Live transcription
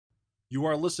You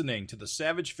are listening to the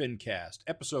Savage FINcast,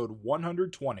 episode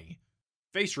 120,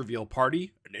 Face Reveal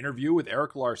Party, an interview with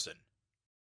Erik Larsen.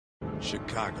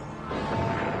 Chicago.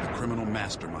 A criminal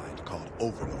mastermind called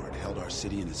Overlord held our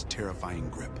city in his terrifying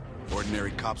grip.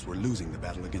 Ordinary cops were losing the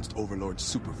battle against Overlord's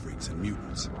super freaks and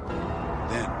mutants.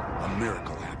 Then, a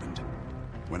miracle happened.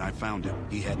 When I found him,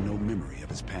 he had no memory of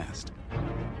his past.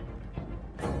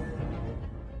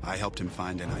 I helped him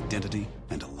find an identity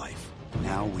and a life.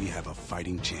 Now we have a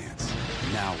fighting chance.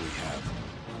 Now we have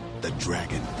the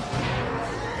dragon.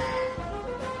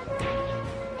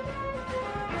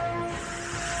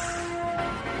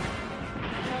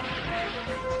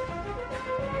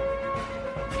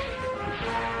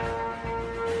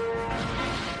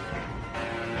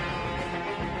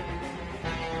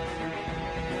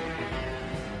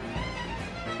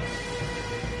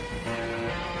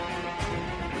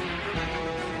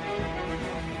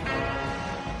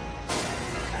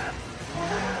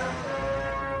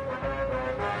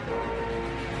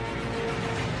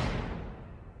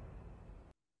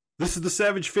 This is the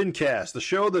Savage FINcast, the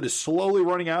show that is slowly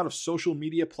running out of social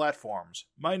media platforms.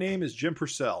 My name is Jim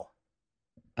Purcell.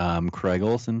 I'm Craig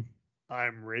Olson.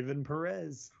 I'm Raven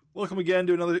Perez. Welcome again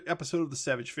to another episode of the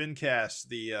Savage FINcast,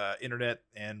 the internet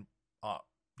and,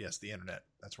 yes, the internet.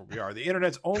 That's where we are. The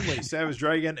internet's only Savage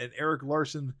Dragon and Erik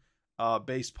Larsen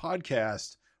based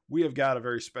podcast. We have got a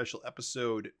very special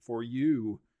episode for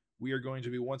you. We are going to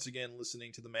be once again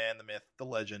listening to the man, the myth, the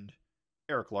legend,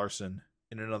 Erik Larsen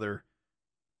in another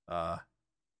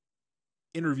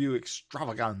interview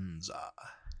extravaganza.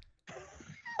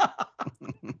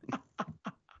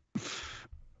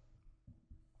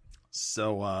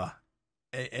 So,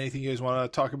 anything you guys want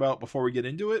to talk about before we get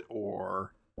into it,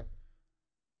 or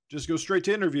just go straight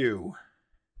to interview?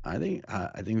 I think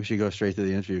we should go straight to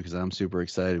the interview because I'm super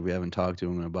excited. We haven't talked to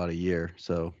him in about a year,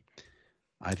 so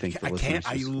I think I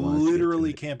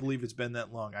literally can't believe it's been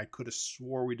that long. I could have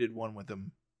swore we did one with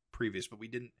him previous, but we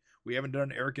didn't. We haven't done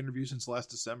an Erik interview since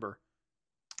last December.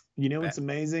 You know, it's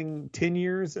amazing. 10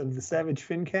 years of the Savage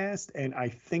FINcast, and I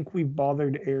think we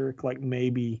bothered Erik like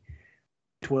maybe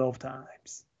 12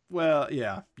 times. Well,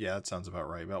 yeah, that sounds about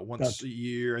right. About once a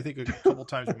year. I think a couple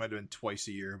times we might have been twice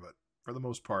a year, but for the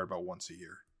most part, about once a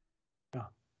year. Yeah.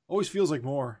 Always feels like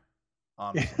more,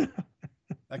 honestly.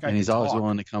 That guy and he's always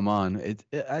willing to come on.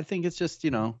 I think it's just,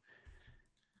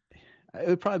 it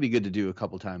would probably be good to do a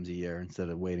couple times a year instead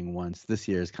of waiting once. This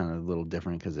year is kind of a little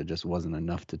different because there just wasn't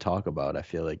enough to talk about, I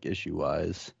feel like,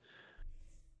 issue-wise.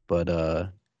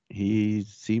 But he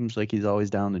seems like he's always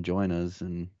down to join us,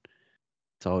 and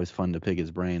it's always fun to pick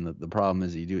his brain. The problem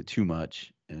is you do it too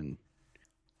much, and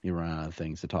you run out of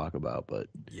things to talk about. But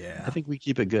yeah, I think we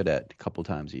keep it good at a couple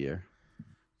times a year. You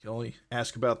can only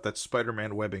ask about that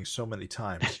Spider-Man webbing so many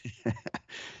times.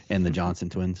 And the Johnson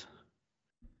twins.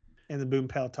 And the Boom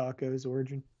Pow Tacos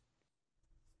origin.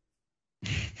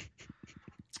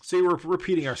 See, we're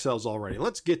repeating ourselves already.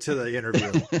 Let's get to the interview.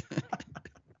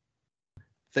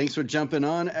 Thanks for jumping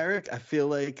on, Erik. I feel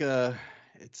like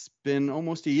it's been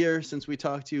almost a year since we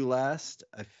talked to you last.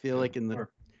 I feel like in the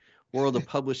world of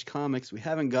published comics, we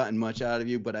haven't gotten much out of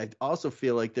you, but I also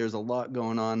feel like there's a lot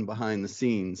going on behind the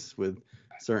scenes with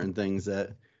certain things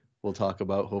that we'll talk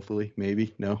about, hopefully,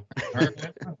 maybe. No?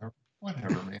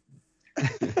 Whatever, man.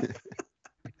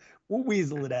 We'll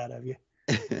weasel it out of you.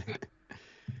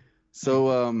 So,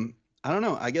 I don't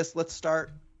know. I guess let's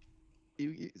start.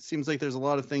 It seems like there's a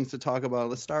lot of things to talk about.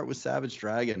 Let's start with Savage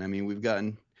Dragon. I mean, we've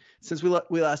gotten, since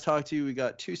we last talked to you, we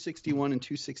got 261 and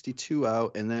 262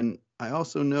 out. And then I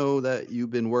also know that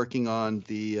you've been working on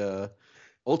the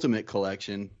Ultimate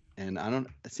Collection. And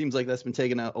it seems like that's been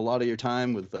taking out a lot of your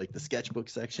time with like the sketchbook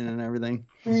section and everything.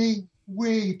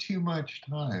 Way too much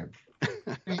time.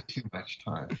 Way too much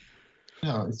time.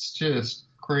 No, it's just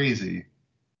crazy.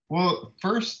 Well,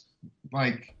 first,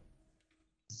 like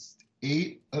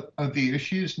 8 of the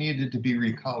issues needed to be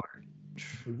recolored.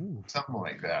 Ooh. Something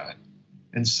like that.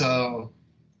 And so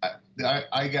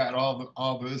I got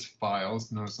all those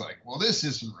files, and I was like, well, this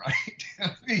isn't right.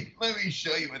 let me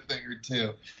show you a thing or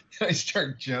two. And I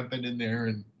start jumping in there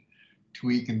and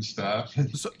tweaking stuff.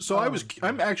 So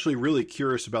I'm actually really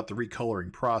curious about the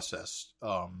recoloring process.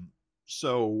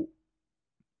 So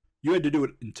you had to do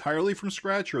it entirely from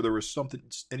scratch, or there was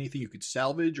anything you could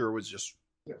salvage, or was just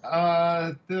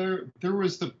there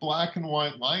was the black and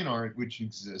white line art which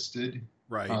existed,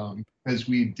 right? As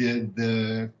we did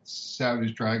the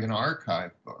Savage Dragon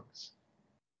archive books.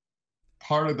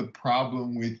 Part of the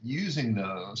problem with using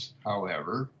those,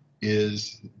 however,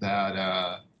 is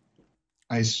that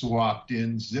I swapped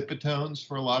in zipatones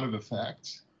for a lot of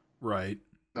effects. Right.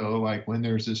 So, like when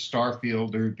there's a star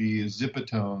field, there'd be a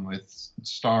zipatone with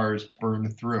stars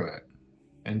burned through it.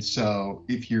 And so,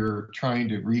 if you're trying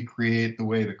to recreate the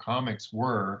way the comics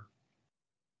were,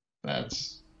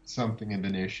 that's something of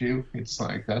an issue. It's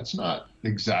like that's not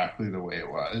exactly the way it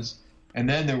was. And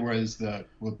then there was the,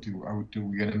 well, do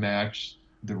we going to match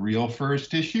the real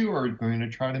first issue, or are we going to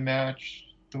try to match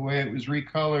the way it was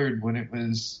recolored when it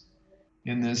was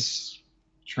in this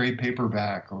trade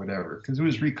paperback or whatever? Because it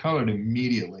was recolored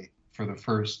immediately for the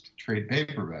first trade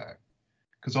paperback,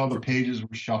 because all the pages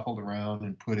were shuffled around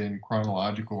and put in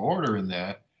chronological order in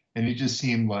that. And it just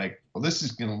seemed like, well, this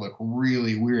is going to look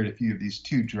really weird if you have these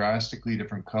two drastically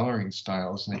different coloring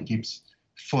styles and it keeps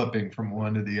flipping from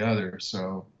one to the other.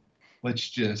 So let's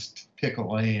just pick a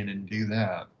lane and do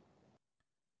that.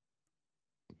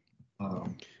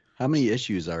 How many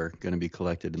issues are going to be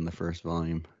collected in the first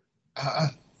volume?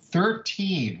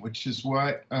 13, which is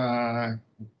what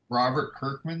Robert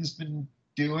Kirkman's been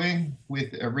doing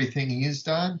with everything he's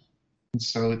done. And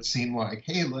so it seemed like,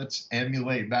 hey, let's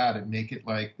emulate that and make it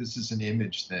like this is an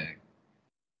Image thing.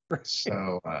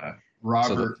 So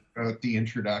Robert wrote the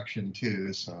introduction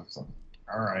too. So it's like,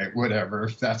 all right, whatever.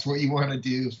 If that's what you want to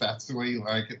do, if that's the way you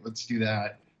like it, let's do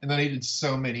that. And then he did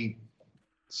so many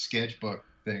sketchbook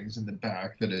things in the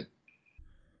back that it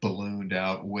ballooned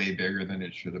out way bigger than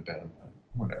it should have been.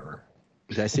 Whatever.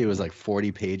 Did I say it was like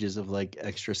 40 pages of like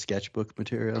extra sketchbook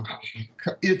material?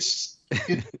 It's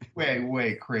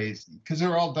way crazy because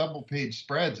they're all double page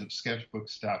spreads of sketchbook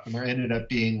stuff, and there ended up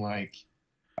being like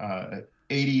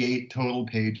 88 total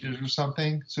pages or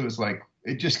something. So it's like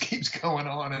it just keeps going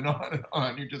on and on and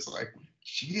on. You're just like,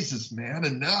 Jesus, man,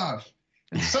 enough.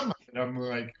 And some of it, I'm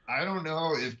like, I don't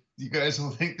know if you guys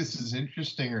will think this is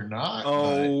interesting or not.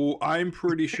 Oh, I'm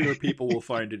pretty sure people will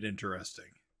find it interesting.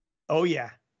 Oh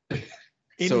yeah.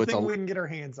 So Anything we can get our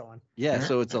hands on. Yeah,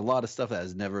 so it's a lot of stuff that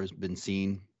has never been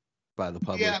seen by the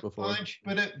public before. Bunch,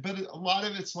 but a lot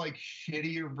of it's like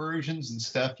shittier versions and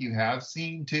stuff you have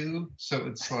seen too. So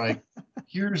it's like,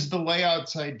 here's the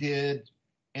layouts I did,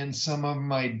 and some of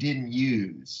them I didn't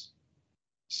use.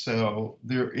 So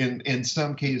there, in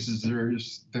some cases,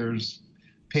 there's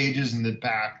pages in the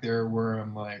back there where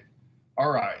I'm like,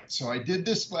 all right, so I did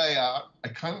this layout. I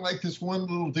kind of like this one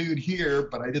little dude here,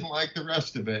 but I didn't like the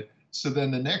rest of it. So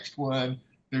then the next one,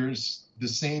 there's the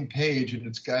same page, and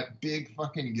it's got big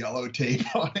fucking yellow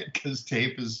tape on it because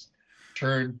tape is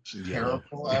turned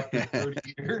terrible after 30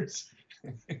 years.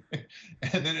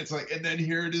 And then it's like, and then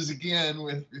here it is again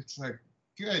with, it's like,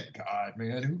 good God,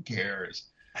 man, who cares?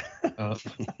 And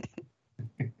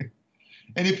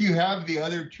if you have the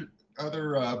other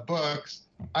books,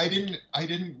 I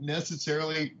didn't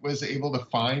necessarily was able to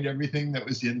find everything that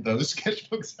was in those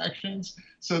sketchbook sections.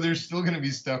 So there's still going to be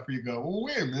stuff where you go, well,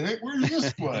 wait a minute, where's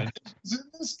this one? It's in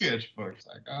the sketchbook. It's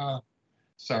like,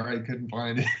 sorry, I couldn't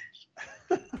find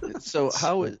it. So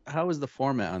how is the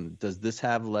format on? Does this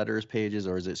have letters pages,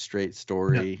 or is it straight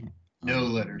story? No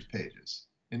letters pages,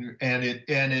 and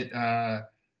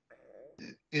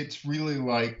it's really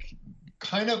like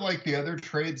kind of like the other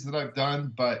trades that I've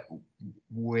done, but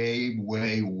way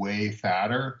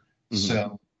fatter.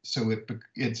 Mm-hmm. So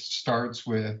it starts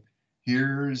with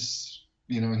here's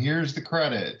the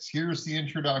credits, here's the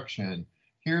introduction,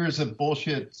 here's a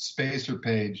bullshit spacer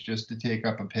page just to take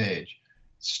up a page.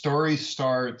 Story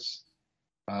starts,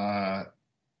 and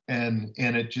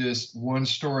it just one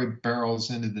story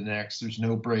barrels into the next. There's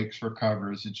no breaks for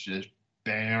covers. It's just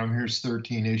bam, here's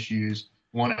 13 issues,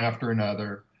 one after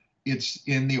another. It's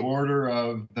in the order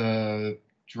of the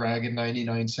Dragon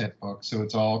 99-cent book, so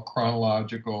it's all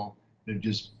chronological. It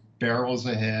just barrels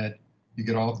ahead. You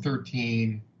get all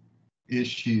 13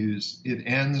 issues. It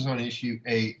ends on issue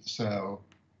 8, so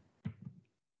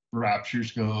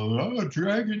Rapture's going, oh,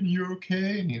 Dragon, you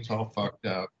okay? And he's all fucked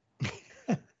up.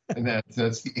 And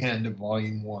that's the end of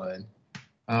volume 1.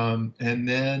 And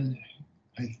then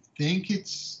I think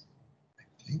it's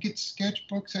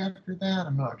sketchbooks after that.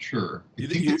 I'm not sure. I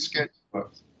think it's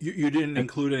sketchbooks. You didn't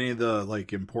include any of the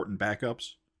like important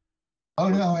backups? Oh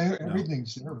no,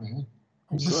 everything's there, man.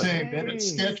 I'm just saying. Then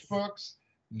it's sketchbooks,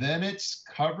 then it's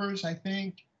covers, I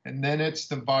think, and then it's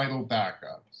the vital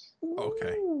backups.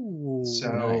 Okay. So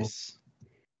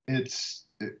nice.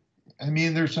 I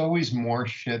mean, there's always more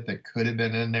shit that could have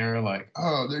been in there. Like,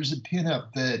 oh, there's a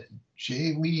pinup that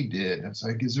Jay Lee did. And it's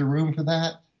like, is there room for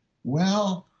that?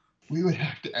 Well, we would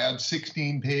have to add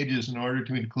 16 pages in order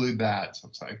to include that. So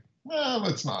it's like, well,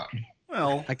 let's not.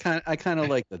 Well, I kind of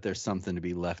like that there's something to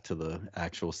be left to the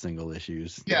actual single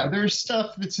issues. Yeah, there's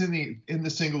stuff that's in the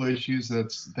single issues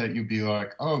that you'd be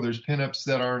like, oh, there's pinups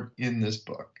that aren't in this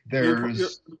book.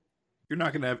 you're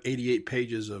not going to have 88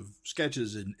 pages of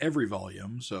sketches in every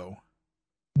volume, so.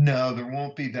 No, there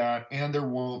won't be that, and there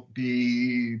won't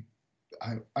be.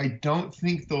 I don't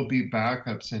think there'll be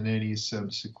backups in any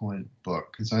subsequent book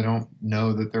because I don't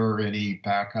know that there are any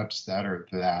backups that are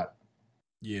that.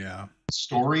 Yeah.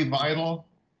 Story vital.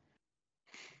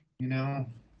 You know.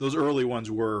 Those early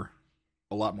ones were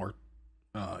a lot more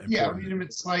important. Yeah, I mean,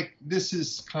 it's like this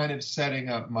is kind of setting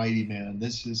up Mighty Man.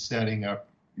 This is setting up,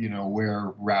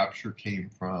 where Rapture came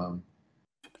from,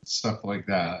 stuff like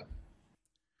that.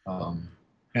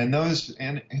 And those,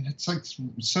 and it's like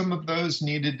some of those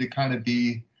needed to kind of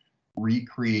be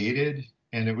recreated.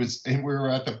 And we were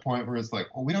at the point where it's like,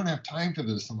 well, we don't have time for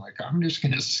this. I'm like, I'm just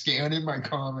going to scan in my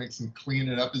comics and clean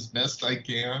it up as best I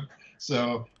can.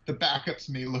 So the backups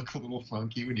may look a little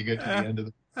funky when you get to the end of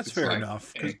the. That's fair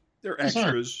enough. Because they're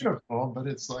extras. Beautiful, but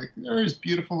it's like they're as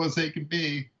beautiful as they can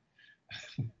be.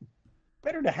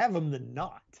 Better to have them than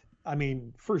not. I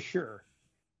mean, for sure.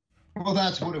 Well,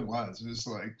 that's what it was. It was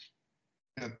like,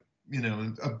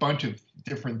 a bunch of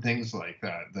different things like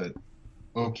that,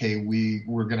 okay,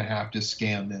 we're going to have to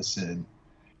scan this in.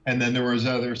 And then there was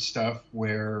other stuff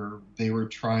where the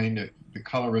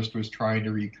colorist was trying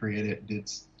to recreate it.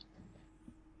 It's,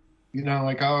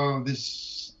 like, oh,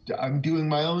 I'm doing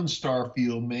my own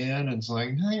Starfield, man. And it's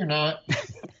like, no, you're not.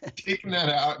 Taking that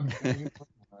out and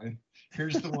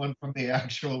here's the one from the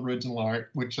actual original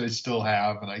art, which I still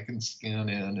have, and I can scan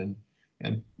in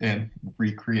and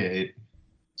recreate.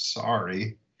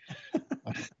 Sorry.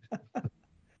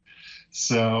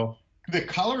 So the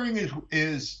coloring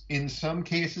is in some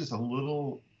cases a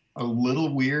little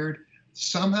weird.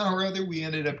 Somehow or other, we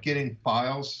ended up getting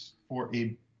files for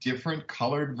a different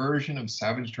colored version of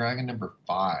Savage Dragon number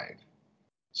 5.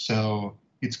 So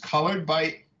it's colored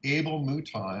by Abel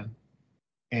Mouton,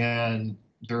 and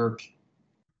there are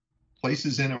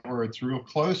places in it where it's real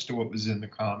close to what was in the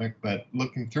comic, but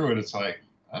looking through it, it's like,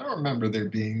 I don't remember there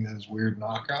being those weird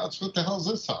knockouts. What the hell is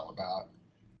this all about?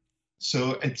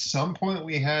 So at some point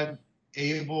we had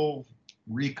Abel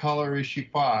recolor issue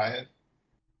 5.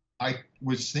 I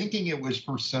was thinking it was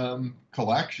for some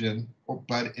collection,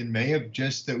 but it may have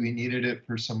just that we needed it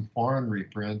for some foreign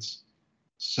reprints.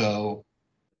 So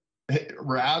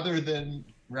rather than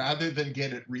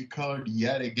get it recolored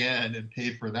yet again and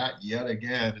pay for that yet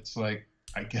again, it's like,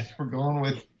 I guess we're going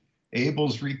with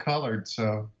Abel's recolored.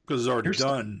 So because it's already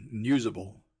done and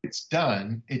usable. It's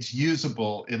done. It's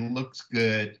usable. It looks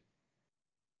good.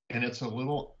 And it's a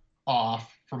little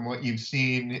off from what you've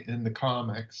seen in the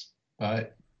comics,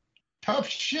 but tough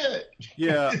shit.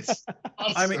 Yeah.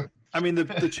 Awesome. I mean,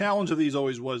 the challenge of these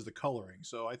always was the coloring.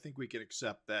 So I think we can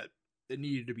accept that it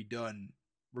needed to be done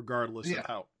regardless of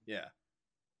how, Yeah,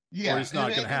 or it's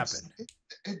not going to happen.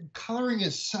 Coloring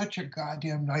is such a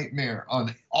goddamn nightmare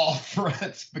on all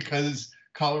fronts because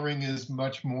coloring is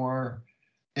much more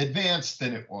advanced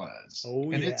than it was.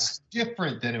 And it's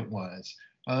different than it was.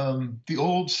 The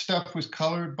old stuff was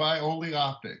colored by Ole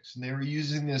Optics, and they were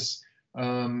using this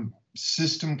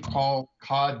system called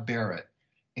Cod Barrett.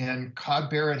 And Cod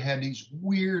Barrett had these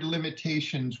weird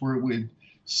limitations where it would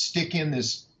stick in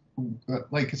this,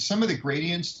 like some of the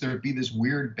gradients, there would be this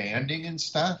weird banding and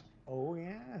stuff. Oh,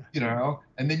 yeah.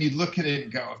 And then you look at it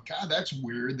and go, God, that's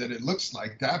weird that it looks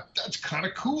like that. That's kind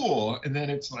of cool. And then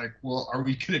it's like, well, are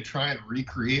we going to try and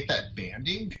recreate that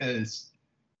banding? Because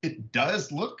it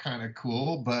does look kind of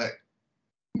cool, but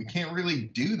we can't really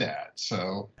do that.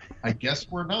 So I guess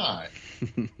we're not.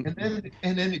 and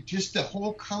then it just, the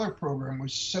whole color program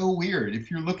was so weird. If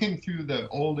you're looking through the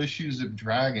old issues of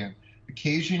Dragon,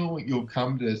 occasionally you'll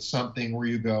come to something where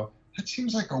you go, that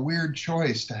seems like a weird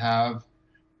choice to have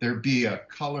there be a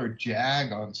colored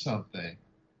jag on something.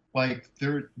 Like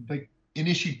in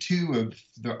issue 2 of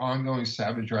the ongoing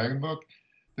Savage Dragon book,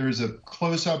 there's a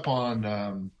close-up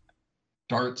on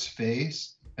Dart's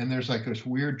face, and there's like this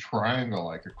weird triangle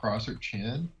like across her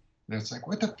chin. And it's like,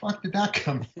 what the fuck did that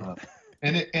come from?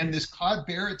 and this Cod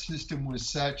Barrett system was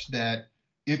such that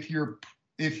if you're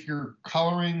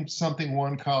coloring something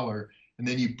one color and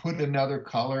then you put another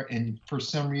color and for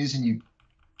some reason you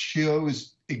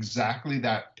chose exactly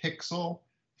that pixel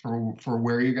for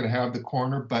where you're going to have the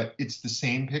corner, but it's the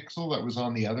same pixel that was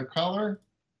on the other color,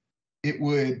 it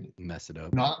would mess it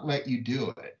up, not let you do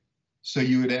it. So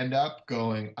you would end up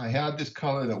going, I had this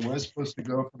color that was supposed to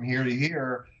go from here to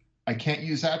here. I can't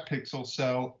use that pixel,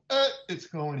 so it's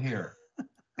going here.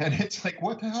 And it's like,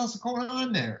 what the hell's going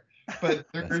on there? But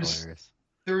there's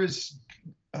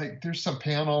some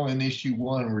panel in issue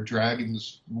 1 where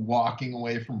Dragon's walking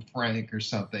away from Frank or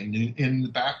something. In the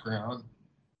background,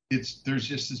 there's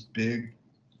just this big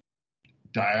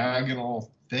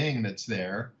diagonal thing that's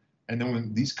there, And then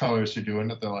when these colors are doing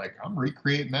it, they're like, I'm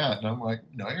recreating that. And I'm like,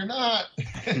 no, you're not.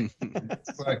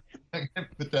 It's like, I can't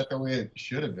put that the way it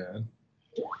should have been.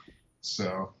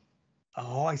 So.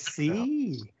 Oh, I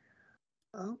see.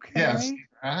 Okay. Yeah, see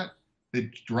that?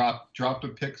 They dropped a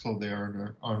pixel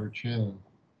there on her chin.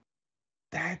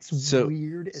 That's So-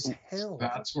 weird as hell.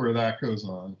 That's where that goes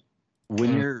on.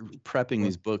 When you're prepping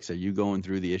these books, are you going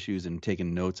through the issues and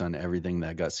taking notes on everything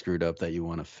that got screwed up that you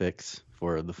want to fix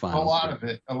for the final? A lot of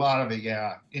it,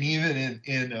 yeah. And even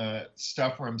in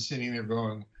stuff where I'm sitting there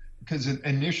going, because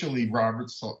initially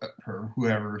Robert or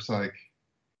whoever's like,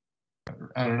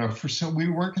 I don't know, we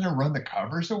weren't going to run the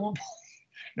covers at one point.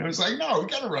 And it was like, no, we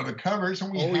got to run the covers,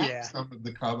 and we have some of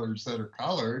the colors that are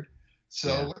colored,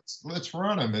 so let's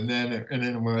run them. And then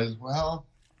it was, well,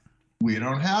 we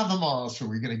don't have them all, so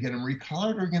we're going to get them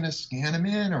recolored. We're going to scan them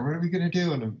in, or what are we going to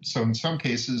do? And so in some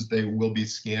cases, they will be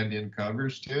scanned in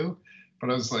covers too.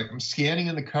 But I was like, I'm scanning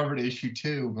in the covered issue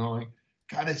too, going,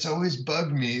 God, it's always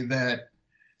bugged me that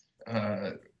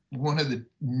one of the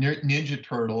Ninja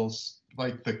Turtles,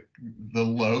 like the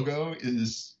logo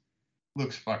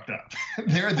looks fucked up.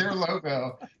 Their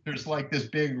logo, there's like this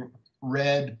big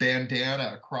red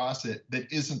bandana across it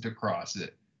that isn't across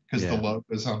it because the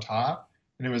logo's on top.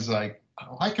 And it was like,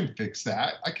 oh, I can fix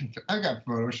that. I got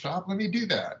Photoshop. Let me do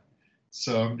that.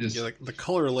 So I'm just like the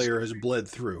color layer has bled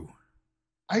through.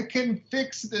 I can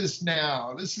fix this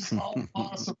now. This is all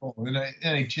possible. And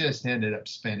I just ended up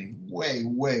spending way,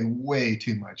 way, way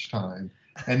too much time.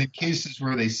 And in cases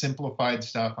where they simplified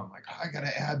stuff, I'm like, oh, I got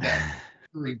to add that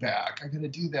back. I got to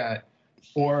do that.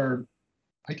 Or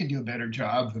I can do a better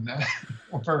job than that.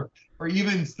 or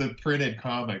even the printed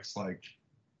comics, like,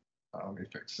 oh, let me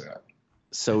fix that.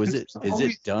 So is it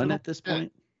done at this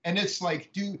point? And it's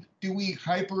like, do we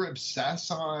hyper obsess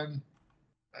on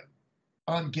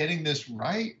getting this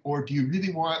right, or do you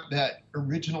really want that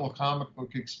original comic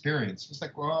book experience? It's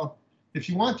like, well, if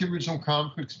you want the original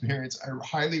comic book experience, I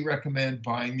highly recommend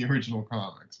buying the original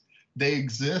comics. They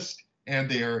exist, and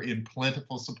they are in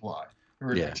plentiful supply.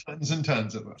 There are tons and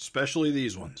tons of them. Especially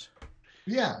these ones.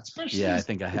 Yeah, especially. Yeah, I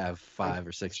think I have 5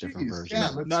 or 6 different versions.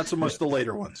 Yeah, not so much the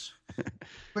later ones.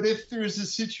 But if there's a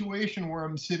situation where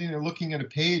I'm sitting there looking at a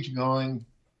page going,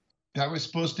 that was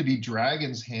supposed to be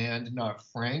Dragon's hand, not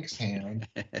Frank's hand.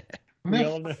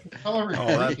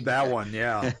 That one,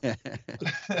 yeah.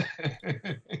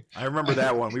 I remember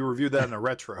that one. We reviewed that in a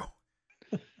retro.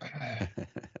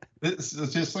 It's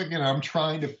just like, I'm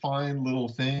trying to find little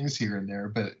things here and there,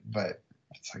 but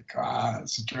it's like,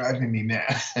 it's driving me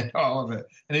mad, all of it.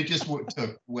 And it just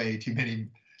took way too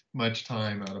much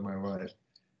time out of my life.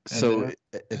 So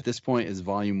at this point, is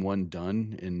volume 1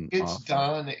 done? It's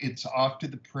done. It's off to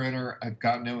the printer. I've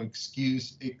got no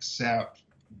excuse except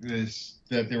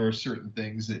that there are certain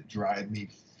things that drive me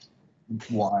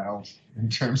wild in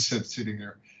terms of sitting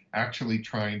there actually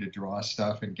trying to draw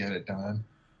stuff and get it done.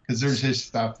 Because there's just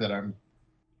stuff that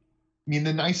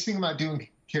the nice thing about doing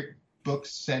books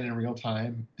set in real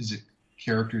time is that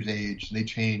characters age, they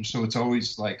change. So it's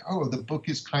always like, oh, the book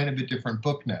is kind of a different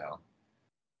book now,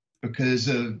 because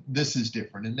this is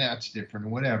different and that's different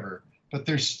and whatever. But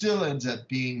there still ends up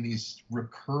being these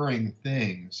recurring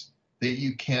things that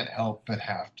you can't help but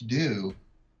have to do.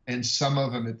 And some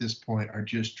of them at this point are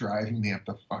just driving me up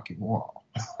the fucking wall.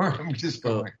 I'm just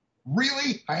going,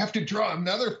 really? I have to draw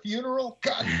another funeral?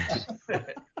 God damn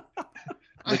it.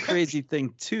 The crazy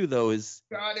thing, too, though, is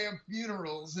goddamn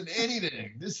funerals and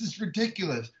anything. This is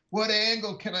ridiculous. What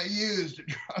angle can I use to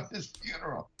draw this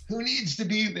funeral? Who needs to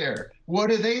be there?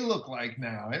 What do they look like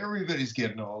now? Everybody's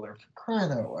getting older, for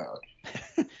crying out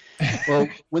loud. Well,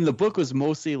 when the book was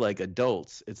mostly like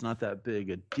adults, it's not that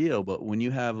big a deal. But when you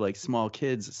have like small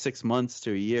kids, 6 months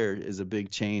to a year is a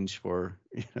big change for,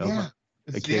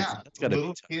 the kids.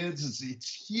 Little kids,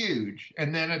 it's huge.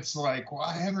 And then it's like, well,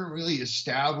 I haven't really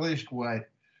established what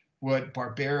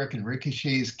Barbaric and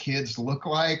Ricochet's kids look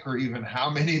like, or even how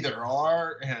many there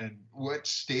are and what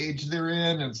stage they're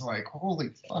in. It's like, holy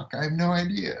fuck, I have no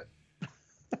idea.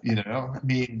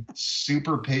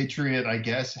 Super Patriot, I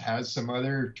guess, has some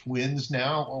other twins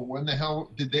now. Well, when the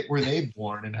hell were they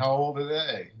born, and how old are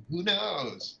they? Who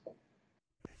knows?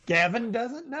 Gavin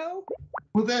doesn't know?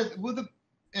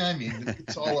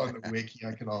 It's all on the wiki.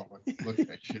 I could all look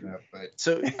that shit up. But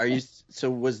so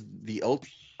was the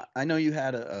I know you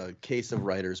had a case of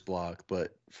writer's block,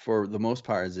 but for the most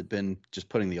part, has it been just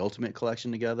putting the Ultimate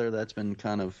Collection together? That's been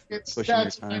kind of pushing your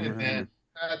time.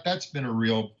 That's been a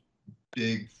real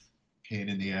big pain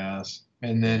in the ass.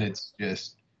 And then it's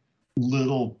just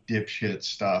little dipshit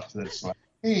stuff that's like,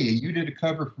 hey, you did a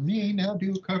cover for me, now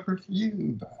do a cover for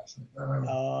you.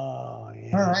 All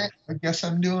right, I guess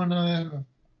I'm doing a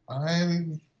I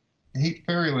hate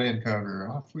Fairyland cover.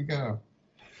 Off we go.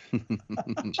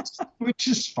 Which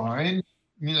is fine.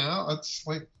 You know, it's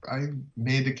like I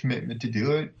made the commitment to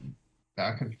do it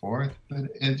back and forth, but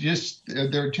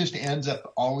there just ends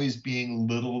up always being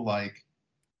little like,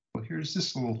 well, here's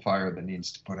this little fire that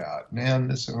needs to put out, man,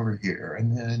 this over here,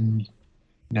 and then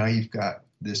now you've got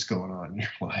this going on in your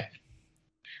life.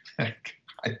 God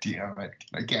damn it,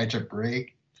 can I catch a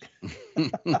break?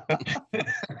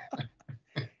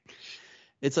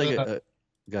 It's like go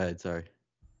ahead, sorry,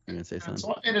 you're gonna say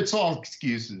something. It's all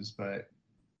excuses, but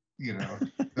you know,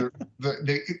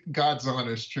 the God's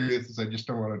honest truth is I just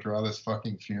don't want to draw this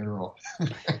fucking funeral.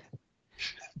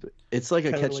 It's like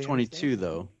a catch-22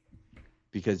 though,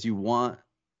 because you want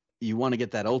to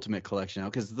get that ultimate collection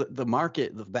out, because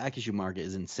the back issue market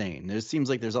is insane. There seems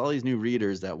like there's all these new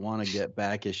readers that want to get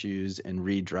back issues and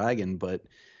read Dragon, but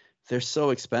they're so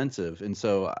expensive. And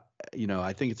so, you know,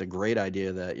 I think it's a great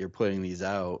idea that you're putting these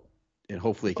out, and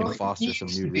hopefully it can foster some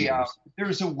new readers.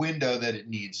 There's a window that it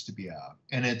needs to be out.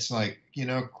 And it's like, you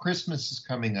know, Christmas is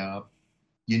coming up.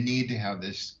 You need to have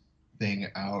this thing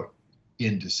out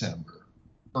in December.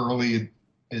 Early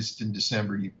as in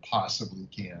December you possibly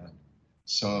can.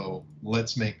 So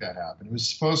let's make that happen. It was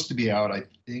supposed to be out, I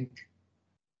think,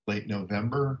 late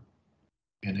November.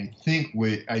 And I think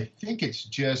it's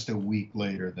just a week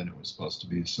later than it was supposed to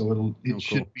be. So it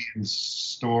should be in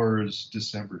stores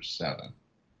December 7th.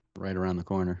 Right around the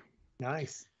corner.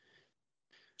 Nice.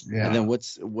 Yeah. And then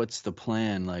what's the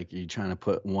plan? Like, are you trying to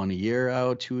put one a year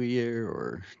out, 2 a year,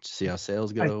 or see how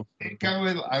sales go? I think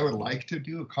I would like to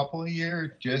do a couple a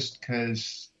year, just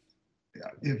because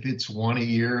if it's one a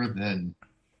year, then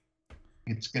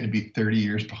it's going to be 30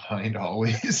 years behind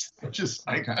always. Just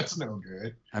like, that's no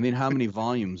good. I mean, how many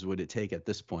volumes would it take at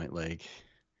this point? Like,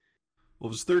 well,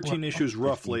 it was 13 issues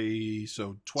roughly,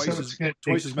 so twice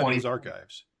as many as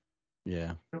Archives.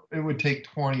 Yeah, it would take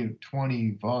 20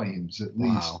 volumes at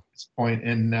least at this point,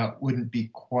 and that wouldn't be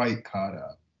quite caught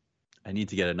up. I need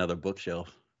to get another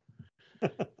bookshelf.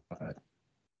 But,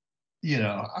 you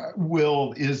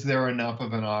know, is there enough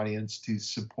of an audience to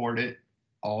support it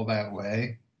all that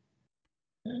way?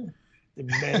 It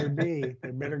better be.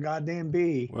 There better goddamn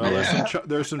be. Well,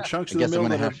 there's some chunks in the middle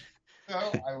that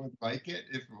I would like it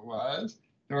if it was.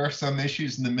 There are some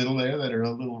issues in the middle there that are a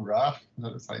little rough. So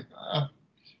it's like,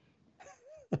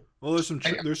 well,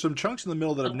 there's some chunks in the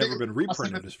middle that have never been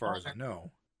reprinted, as far as I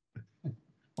know.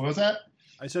 What was that?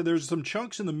 I said there's some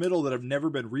chunks in the middle that have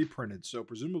never been reprinted. So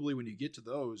presumably, when you get to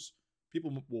those,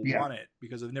 people will want it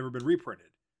because they've never been reprinted.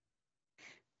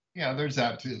 Yeah, there's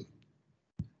that too.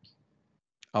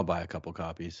 I'll buy a couple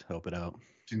copies. Help it out.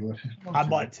 I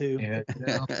bought 2.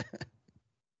 Yeah.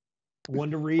 One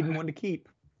to read and one to keep.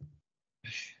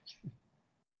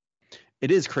 It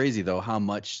is crazy though how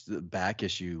much the back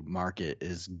issue market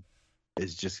is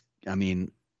just, I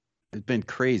mean, it's been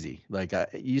crazy. Like, I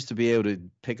used to be able to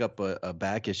pick up a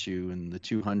back issue in the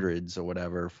 200s or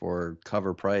whatever for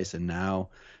cover price, and now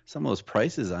some of those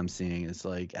prices I'm seeing is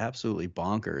like absolutely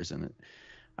bonkers. And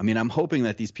I mean, I'm hoping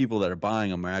that these people that are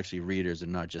buying them are actually readers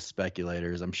and not just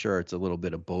speculators. I'm sure it's a little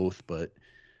bit of both, but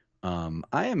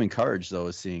I am encouraged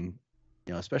though, seeing,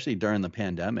 you know, especially during the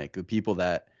pandemic, people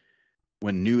that,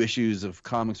 when new issues of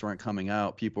comics weren't coming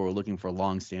out, people were looking for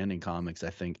long-standing comics, I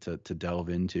think, to delve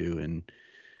into, and,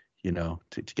 you know,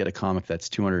 to get a comic that's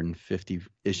 250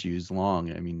 issues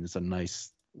long. I mean, it's a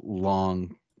nice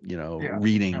long, you know,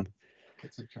 reading.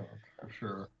 It's a chunk, I'm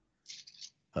sure.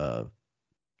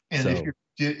 And so,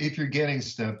 if you're getting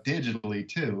stuff digitally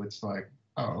too, it's like,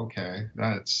 oh, okay,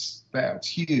 that's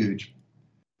huge,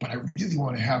 but I really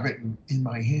want to have it in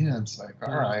my hands. Like,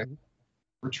 all right,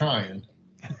 we're trying.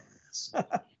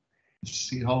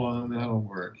 See how long that'll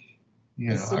work.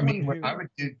 You know, I mean,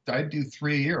 I'd do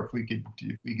 3 a year if we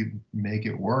could make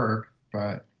it work,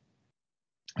 but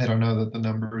I don't know that the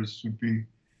numbers would be.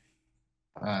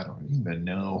 I don't even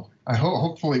know.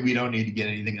 Hopefully we don't need to get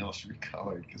anything else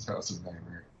recolored, because that was a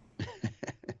nightmare.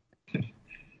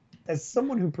 As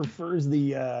someone who prefers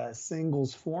the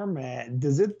singles format,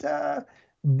 does it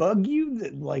bug you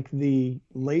that, like, the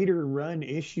later run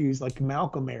issues, like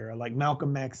Malcolm era, like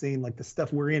Malcolm Maxine, like the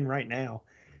stuff we're in right now,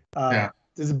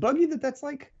 does it bug you that that's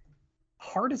like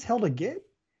hard as hell to get?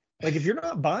 Like, if you're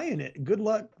not buying it, good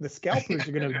luck. The scalpers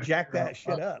are going to jack that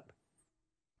shit up.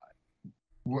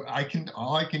 Well,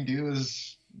 all I can do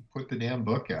is put the damn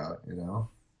book out, you know.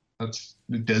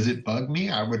 Does it bug me?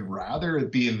 I would rather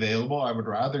it be available. I would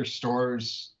rather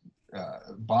stores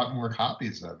bought more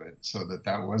copies of it so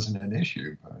that wasn't an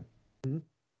issue. But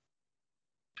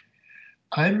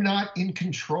I'm not in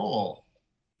control.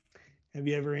 Have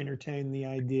you ever entertained the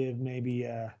idea of maybe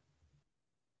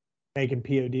Making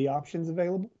POD options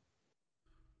available.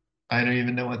 I don't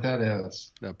even know what that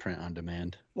is. The print on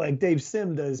demand. Like Dave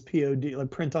Sim does POD, like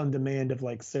print on demand of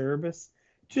like Cerebus,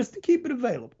 just to keep it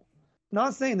available.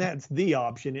 Not saying that's the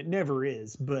option, it never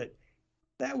is, but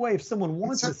that way if someone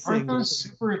wants a Aren't single, those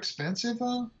super expensive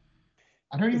though?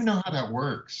 I don't even know how that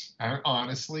works.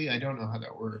 Honestly, I don't know how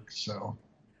that works. So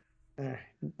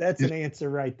that's an answer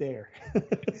right there.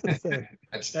 So,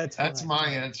 that's my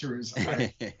answer. Is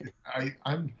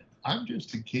I'm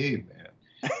just a caveman.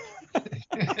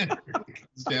 It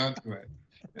comes down to it.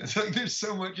 It's like there's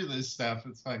so much of this stuff.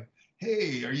 It's like,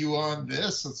 hey, are you on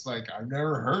this? It's like I've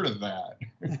never heard of that.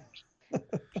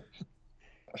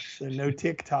 So no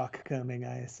TikTok coming,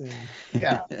 I assume.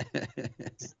 Yeah.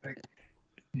 It's like,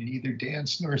 neither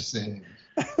dance nor sing.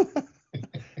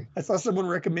 I saw someone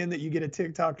recommend that you get a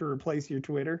TikTok to replace your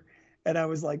Twitter, and I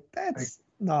was like, that's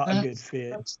not a good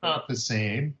fit. That's not the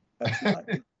same.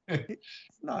 It's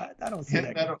not. I don't see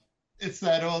that. It's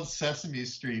that old Sesame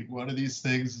Street. One of these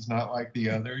things is not like the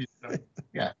other.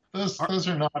 Yeah, those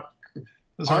aren't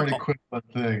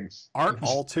equivalent things. Aren't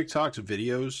all TikToks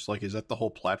videos? Like, is that the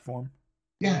whole platform?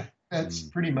 Yeah, that's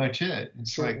pretty much it.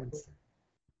 It's Short like ones.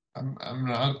 I'm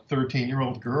not a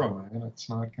 13-year-old girl, man. It's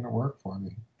not going to work for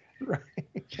me. Right.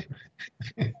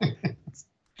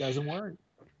 Doesn't work.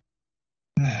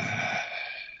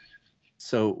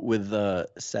 So with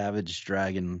Savage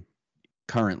Dragon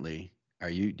currently,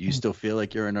 do you still feel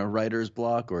like you're in a writer's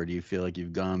block, or do you feel like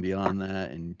you've gone beyond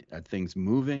that, and are things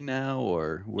moving now,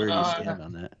 or where do you stand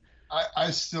on that? I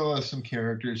still have some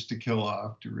characters to kill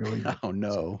off to really. Oh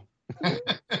no.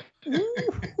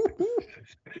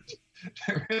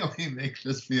 It really makes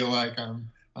us feel like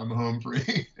I'm home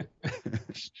free.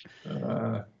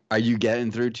 Are you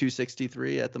getting through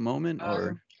 263 at the moment,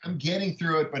 or? I'm getting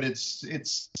through it, but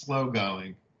it's slow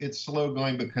going. It's slow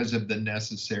going because of the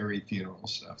necessary funeral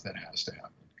stuff that has to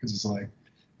happen. Because it's like,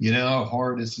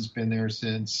 Horridus has been there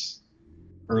since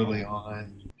early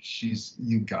on.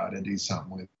 You got to do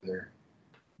something with her.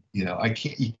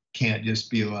 You can't just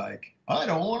be like, I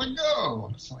don't want to go.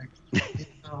 It's like,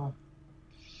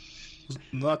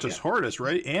 Not just Horridus,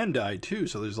 right? And died too.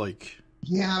 So there's like.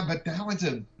 Yeah, but that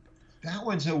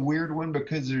one's a weird one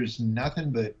because there's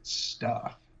nothing but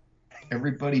stuff.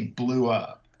 Everybody blew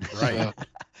up. Right.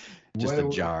 Just a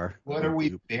jar. What are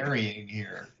we burying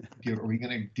here? Do we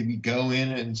go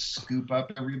in and scoop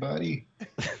up everybody?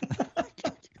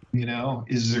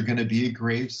 Is there gonna be a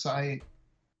grave site?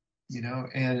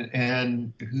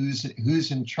 And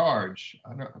who's in charge?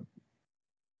 I don't.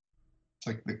 It's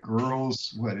like the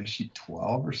girl's, what is she,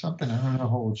 12 or something? I don't know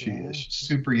how old she is. She's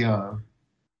super young.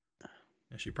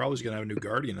 And she probably is going to have a new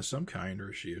guardian of some kind, or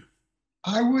is she?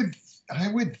 I would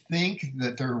think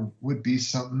that there would be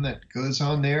something that goes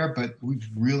on there, but we've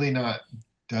really not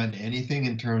done anything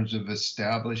in terms of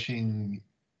establishing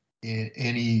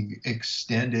any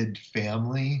extended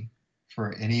family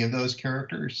for any of those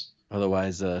characters.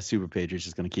 Otherwise, Super Pager's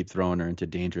just going to keep throwing her into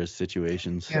dangerous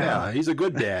situations. Yeah, he's a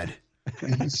good dad.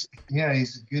 He's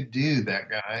a good dude, that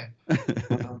guy.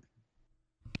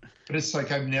 But it's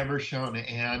like I've never shown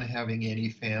Anne having any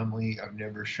family. I've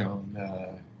never shown.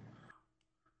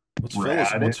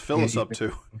 What's Phyllis up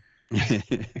to?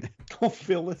 Oh,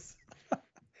 Phyllis.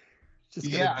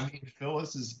 I mean,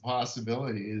 Phyllis's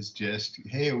possibility is just,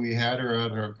 hey, we had her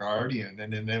as our guardian,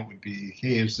 and then that would be,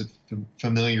 hey, it's a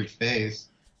familiar face.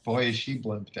 Boy, is she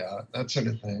blimped out. That sort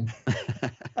of thing.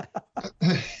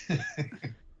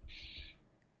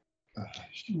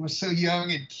 She was so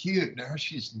young and cute. Now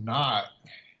she's not.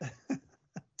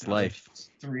 It's life.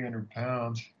 300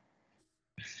 pounds.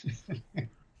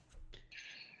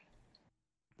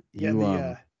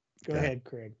 Go ahead,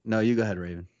 Craig. No, you go ahead,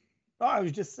 Raven. Oh, I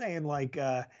was just saying, like,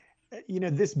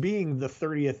 this being the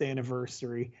 30th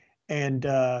anniversary, and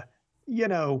the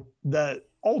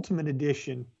Ultimate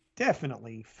Edition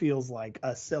definitely feels like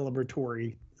a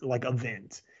celebratory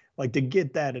event. Like, to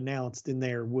get that announced in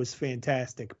there was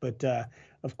fantastic. But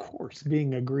of course,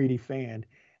 being a greedy fan,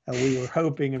 we were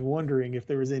hoping and wondering if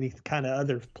there was any kind of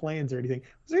other plans or anything.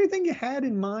 Was there anything you had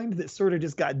in mind that sort of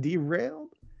just got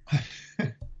derailed?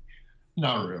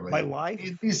 Not really. By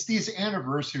life? These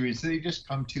anniversaries, they just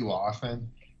come too often.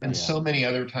 And so many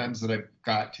other times that I've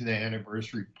got to the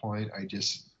anniversary point, I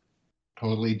just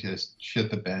totally just shit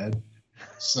the bed.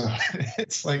 So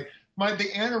it's like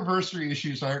the anniversary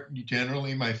issues aren't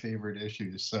generally my favorite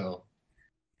issues. So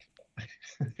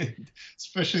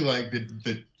especially like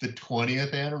the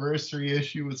 20th anniversary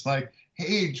issue was like,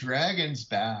 hey, Dragon's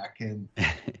back and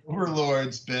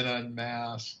Overlord's been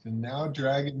unmasked and now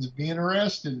Dragon's being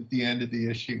arrested at the end of the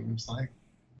issue. And it's like,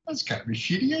 that's kind of a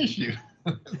shitty issue.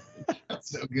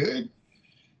 That's so good.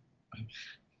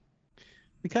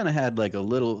 We kind of had like a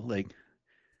little like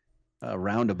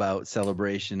roundabout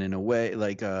celebration in a way.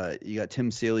 Like you got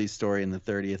Tim Seeley's story in the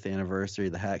 30th anniversary.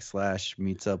 The Hack Slash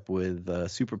meets up with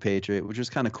Super Patriot, which was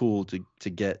kind of cool to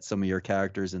get some of your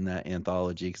characters in that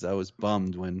anthology, because I was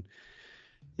bummed when,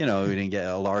 we didn't get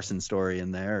a Larsen story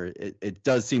in there. It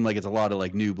does seem like it's a lot of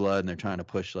like new blood, and they're trying to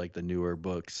push like the newer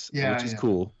books, which is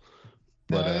cool.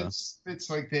 But no, it's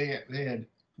like they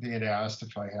had asked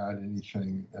if I had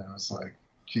anything, and I was like,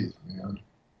 geez, man,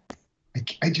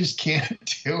 I just can't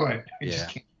do it. I just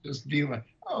can't just be like,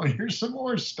 oh, here's some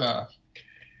more stuff.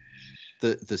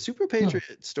 The Super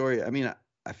Patriot story, I mean,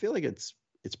 I feel like it's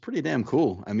pretty damn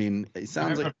cool. I mean, it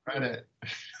sounds like read it.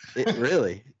 It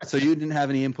really. So you didn't have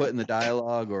any input in the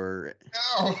dialogue, or?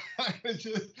 No,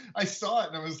 I saw it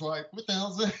and I was like, "What the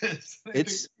hell's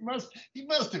this?" He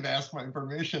must have asked my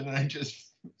permission, and I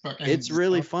just fucking. It's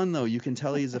really fun though. You can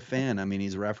tell he's a fan. I mean,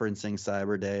 he's referencing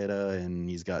Cyber Data, and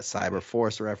he's got Cyber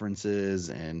Force references,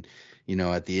 and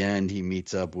at the end he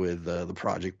meets up with the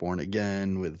Project Born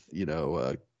Again with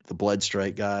the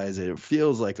Bloodstrike guys. It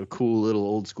feels like a cool little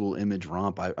old school Image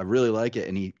romp. I really like it,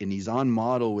 and he's on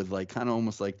model with like kind of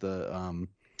almost like the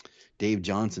Dave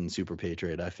Johnson Super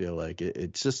Patriot. I feel like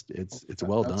it's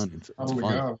well done. It's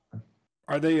fun.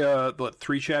 Are they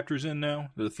 3 chapters in now?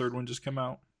 Did the third one just come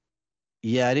out?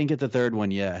 Yeah, I didn't get the third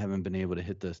one yet. I haven't been able to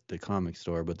hit the comic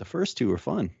store, but the first 2 were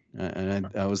fun, and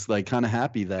I was like kind of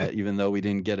happy that even though we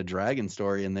didn't get a dragon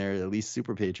story in there, at least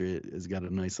Super Patriot has got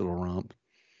a nice little romp.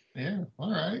 Yeah, all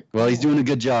right. Well, he's doing a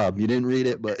good job. You didn't read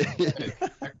it, but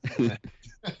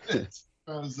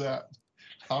how's that?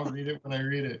 I'll read it when I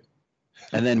read it.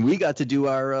 And then we got to do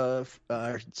our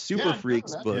Super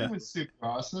Freaks book. That was super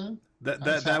awesome.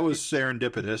 That was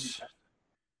serendipitous.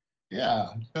 Yeah,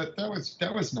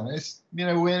 that was nice.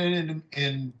 Went in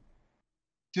and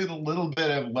did a little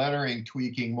bit of lettering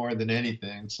tweaking more than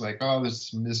anything. It's like, oh,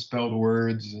 there's some misspelled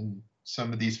words, and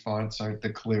some of these fonts aren't the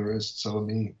clearest, so let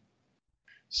me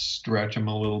stretch them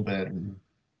a little bit and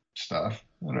stuff.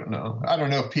 I don't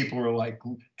know if people were like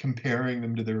comparing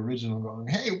them to the original, going,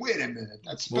 hey, wait a minute,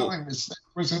 that spelling mistake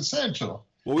was essential.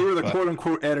 Well, we were the quote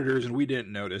unquote editors, and we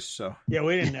didn't notice. So yeah,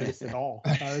 we didn't notice at all.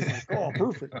 I was like, oh,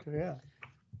 perfect. Yeah.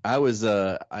 I was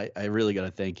I really got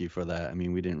to thank you for that. I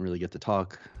mean, we didn't really get to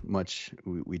talk much.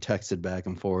 We texted back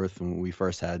and forth when we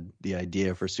first had the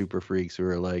idea for Super Freaks. We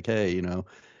were like, hey,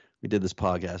 we did this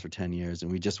podcast for 10 years,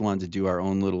 and we just wanted to do our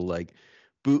own little like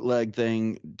bootleg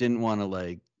thing. Didn't want to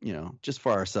like just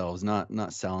for ourselves,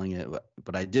 not selling it,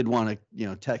 but I did want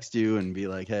to text you and be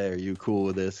like, hey, are you cool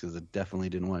with this? Because I definitely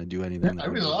didn't want to do anything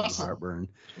that was awesome. Heartburn.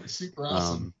 Super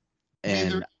awesome.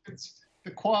 And the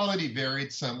quality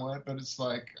varied somewhat, but it's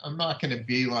like, I'm not going to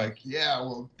be like, yeah,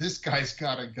 well, this guy's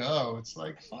got to go. It's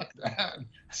like, fuck that.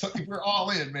 It's like, we're all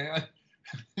in, man.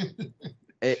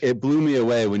 It blew me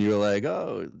away when you were like,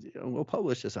 oh, we'll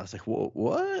publish this. I was like, whoa,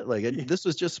 what? Like, this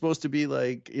was just supposed to be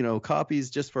like,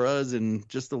 copies just for us and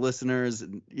just the listeners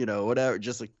and, whatever,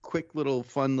 just a quick little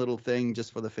fun little thing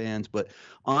just for the fans. But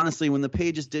honestly, when the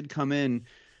pages did come in,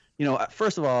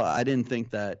 first of all, I didn't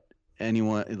think that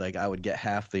anyone, like, I would get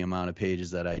half the amount of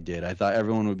pages that I did. I thought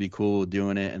everyone would be cool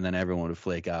doing it, and then everyone would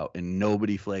flake out, and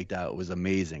nobody flaked out. It was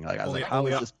amazing. Like, I was like, how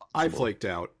is this possible? I flaked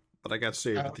out, but I got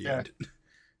saved at the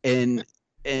end.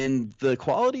 And the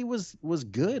quality was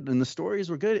good, and the stories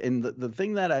were good. And the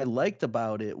thing that I liked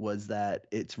about it was that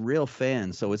it's real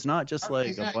fans. So it's not just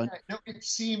like a bunch. No, it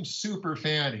seems super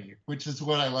fanny, which is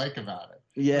what I like about it.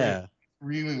 Yeah. Like,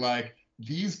 really like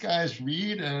these guys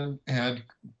read and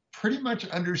pretty much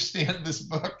understand this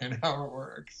book and how it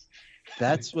works.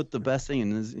 That's what the best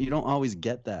thing is. You don't always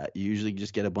get that. You usually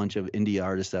just get a bunch of indie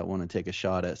artists that want to take a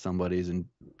shot at somebody's and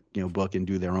book and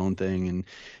do their own thing. And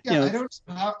yeah,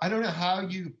 I don't know how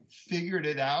you figured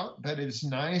it out, but it's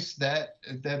nice that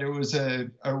it was a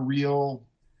real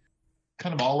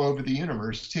kind of all over the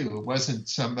universe too. It wasn't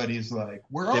somebody's like,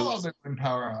 we're all doing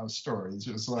powerhouse stories.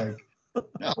 It was like,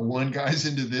 no, one guy's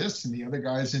into this and the other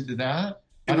guy's into that.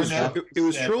 It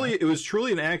was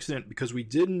truly an accident, because we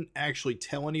didn't actually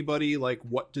tell anybody like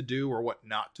what to do or what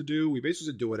not to do. We basically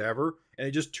said do whatever, and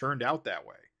it just turned out that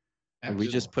way. And we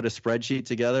just put a spreadsheet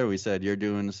together. We said, you're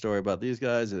doing a story about these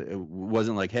guys. It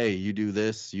wasn't like, hey, you do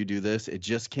this, you do this. It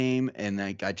just came, and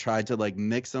like I tried to like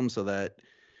mix them so that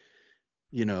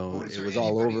it was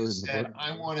all over. Said,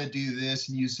 I want to do this,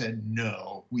 and you said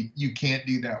no. You can't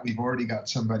do that. We've already got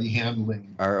somebody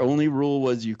handling. Our only rule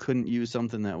was you couldn't use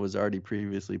something that was already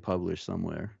previously published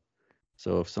somewhere.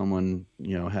 So if someone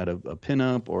had a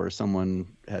pinup or someone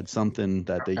had something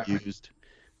that they used,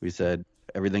 we said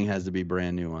everything has to be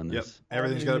brand new on this. Yep,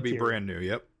 everything's got to be brand new.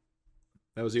 Yep,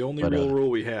 that was the only real rule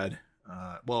we had.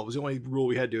 Well, it was the only rule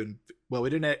we had to. Well, we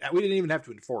didn't even have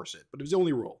to enforce it, but it was the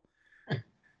only rule.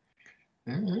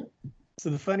 So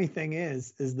the funny thing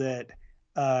is that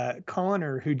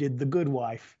Connor, who did the Good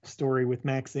Wife story with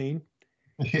Maxine,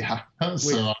 Yeah, that was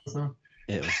so awesome.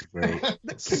 It was great.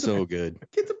 So good.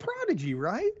 Kid's a prodigy,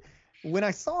 right? When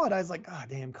I saw it, I was like, "Oh,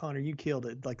 damn, Connor, you killed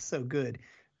it! Like, so good."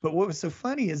 But what was so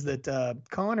funny is that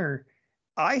Connor,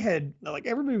 I had like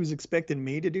everybody was expecting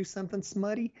me to do something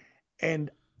smutty,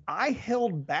 and I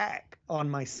held back on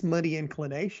my smutty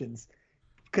inclinations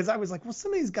because I was like, well,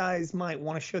 some of these guys might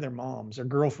want to show their moms or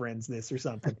girlfriends this or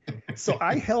something. So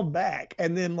I held back,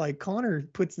 and then like Connor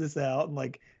puts this out, and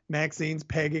like Maxine's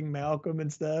pegging Malcolm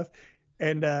and stuff,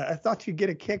 and I thought you'd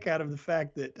get a kick out of the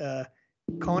fact that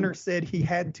Connor said he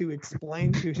had to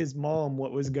explain to his mom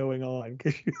what was going on.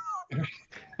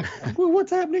 Well,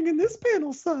 what's happening in this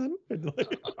panel, son?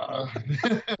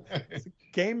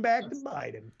 Came back to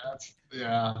bite him.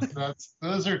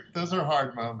 Those are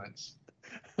hard moments.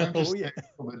 I'm just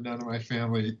thankful that none of my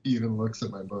family even looks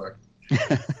at my book.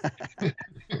 It's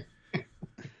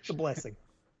a blessing.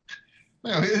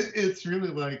 No, it's really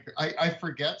like I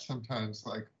forget sometimes.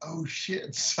 Like, oh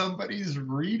shit, somebody's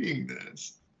reading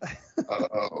this.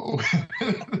 Oh,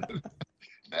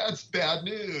 that's bad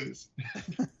news.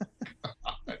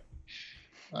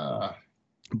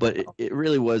 But it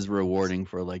really was rewarding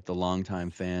for like the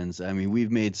longtime fans. I mean,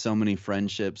 we've made so many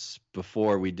friendships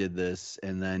before we did this,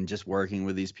 and then just working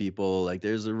with these people, like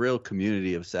there's a real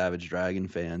community of Savage Dragon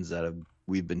fans that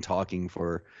we've been talking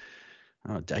for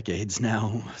decades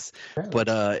now. But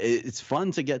it's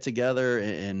fun to get together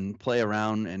and play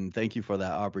around, and thank you for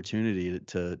that opportunity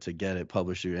to get it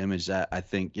published through Image. That I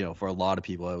think, for a lot of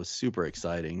people it was super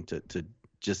exciting to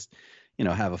just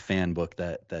have a fan book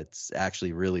that's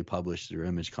actually really published through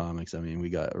Image Comics. I mean, we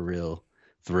got a real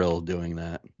thrill doing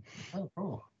that. Oh,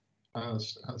 cool. I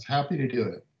was happy to do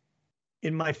it.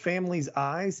 In my family's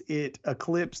eyes, it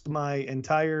eclipsed my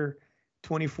entire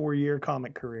 24-year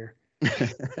comic career.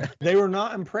 They were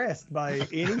not impressed by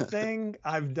anything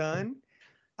I've done.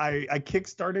 I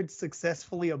kickstarted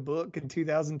successfully a book in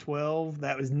 2012.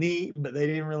 That was neat, but they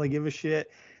didn't really give a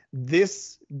shit.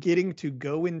 This getting to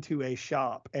go into a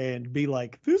shop and be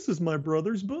like, this is my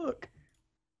brother's book.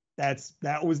 That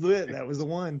was it. That was the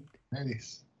one.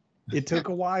 Nice. It took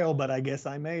a while, but I guess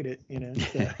I made it,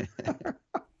 So. There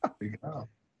you go.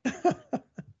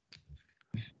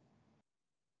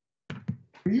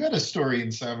 You had a story in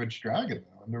Savage Dragon,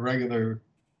 though, in the regular.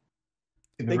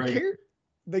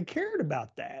 They cared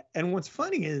about that, and what's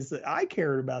funny is that I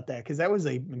cared about that because that was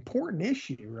an important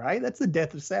issue, right? That's the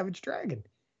death of Savage Dragon.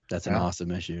 That's an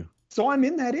awesome issue. So I'm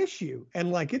in that issue,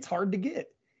 and like it's hard to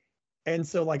get, and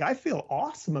so like I feel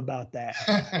awesome about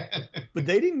that. But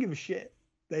they didn't give a shit.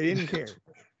 They didn't care.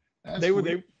 They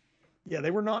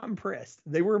were not impressed.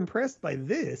 They were impressed by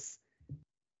this,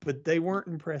 but they weren't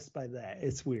impressed by that.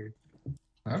 It's weird.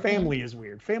 Okay. Family is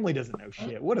weird. Family doesn't know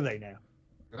shit. What do they know?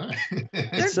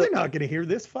 They're not going to hear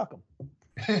this. Fuck them.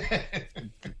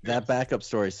 That backup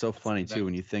story is so funny too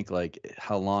when you think like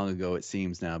how long ago it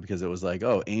seems now, because it was like,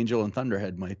 oh, Angel and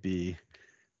Thunderhead might be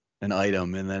an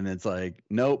item, and then it's like,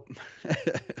 nope,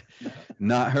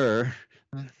 not her.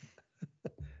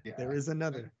 Yeah. There is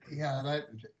another. Yeah,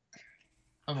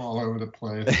 I'm all over the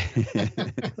place.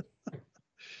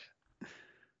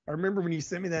 I remember when you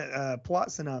sent me that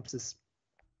plot synopsis.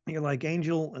 You're like,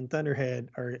 Angel and Thunderhead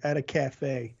are at a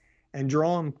cafe and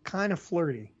draw them kind of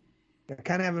flirty. They're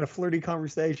kind of having a flirty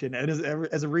conversation. And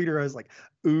as a reader, I was like,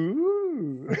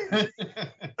 ooh.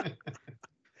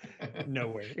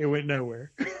 Nowhere. It went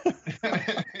nowhere.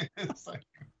 It's like,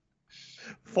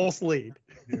 false lead.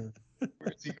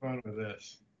 Where's he going with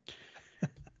this?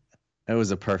 That was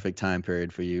a perfect time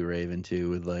period for you, Raven, too,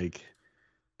 with like,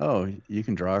 oh, you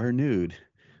can draw her nude.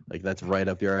 Like that's right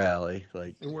up your alley.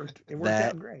 Like it worked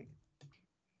out great.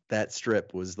 That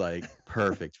strip was like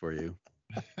perfect for you.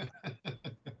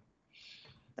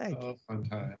 Thank you. Fun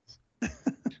times.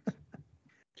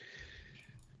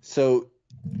 So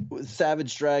with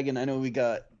Savage Dragon, I know we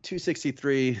got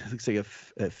 263. Looks like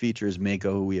it features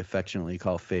Mako, who we affectionately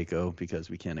call Fako because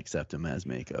we can't accept him as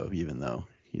Mako, even though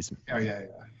he's. Oh yeah.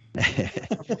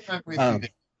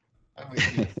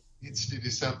 He needs to do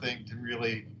something to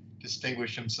really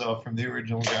distinguish himself from the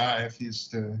original guy if he's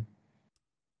to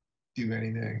do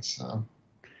anything. So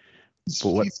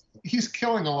he's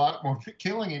killing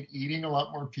and eating a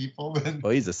lot more people than.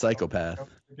 Well, he's a psychopath.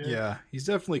 Yeah, he's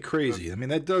definitely crazy. I mean,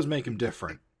 that does make him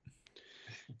different.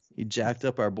 He jacked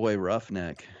up our boy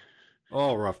Roughneck.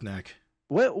 Oh, Roughneck.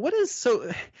 What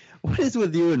is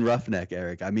with you and Roughneck,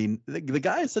 Eric? I mean, the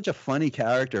guy is such a funny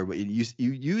character, but you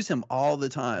use him all the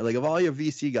time. Like, of all your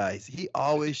VC guys, he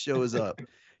always shows up.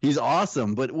 He's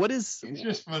awesome, but what is? He's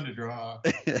just fun to draw,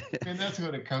 and that's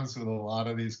what it comes with a lot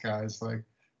of these guys. Like,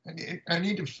 I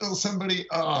need to fill somebody.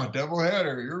 Oh,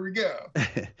 doubleheader. Here we go.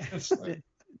 It's like,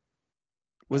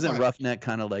 wasn't Roughneck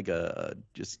kind of like a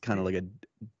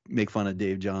make fun of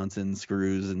Dave Johnson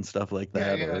screws and stuff like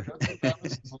that? Yeah, that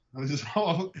was his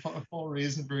whole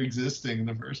reason for existing in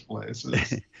the first place.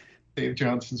 Is Dave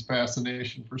Johnson's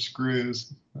fascination for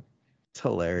screws. It's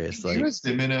hilarious. He used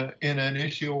him in an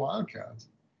issue of Wildcats.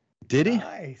 Did he?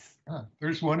 Nice. Yeah.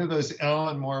 There's one of those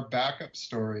Alan Moore backup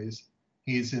stories.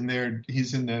 He's in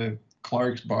the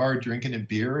Clark's bar drinking a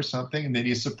beer or something, and then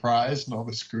he's surprised and all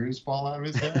the screws fall out of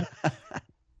his head.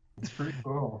 It's pretty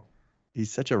cool. He's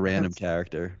such a random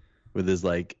character with his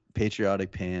like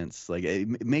patriotic pants. Like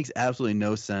it makes absolutely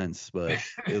no sense, but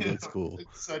it looks cool.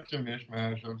 It's such a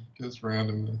mishmash of just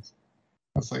randomness.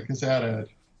 It's like, is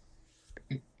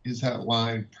that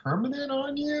line permanent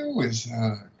on you? Is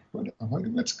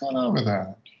what's going on with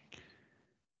that?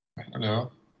 I don't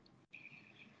know.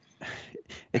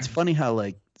 It's funny how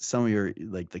like some of your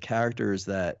like the characters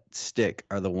that stick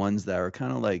are the ones that are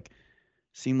kind of like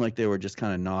seem like they were just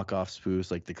kind of knockoff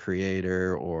spoofs, like the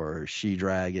Creator or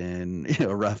She-Dragon,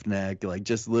 Roughneck, like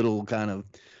just little kind of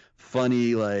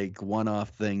funny like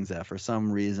one-off things that for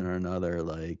some reason or another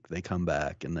like they come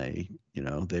back and they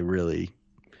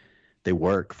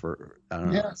work for, I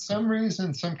don't know. Yeah, some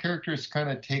reason some characters kind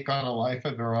of take on a life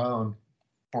of their own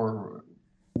for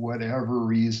whatever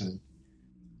reason.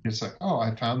 It's like, oh,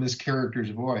 I found this character's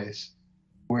voice,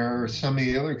 where some of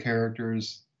the other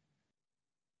characters,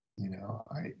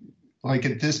 I like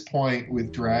at this point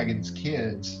with Dragon's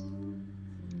kids,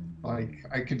 like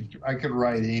I could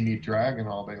write Amy Dragon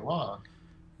all day long.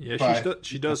 Yeah,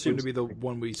 she does seem to be the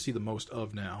one we see the most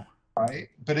of now. Right,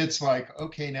 but it's like,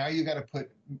 okay, now you got to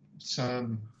put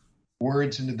some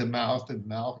words into the mouth of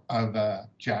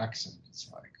Jackson.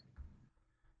 It's like,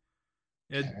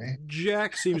 okay.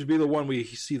 Jack seems to be the one we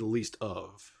see the least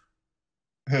of.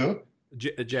 Who?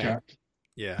 Jack.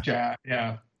 Yeah. Jack.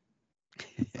 Yeah.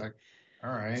 Like,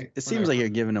 all right. It seems like you're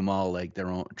giving them all like their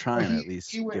own, trying at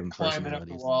least. He went climbing up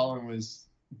the wall and was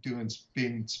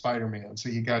being Spider-Man, so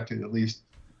he got to at least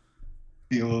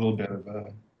be a little bit of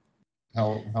a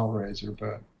Hellraiser,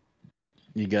 but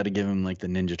you got to give him like the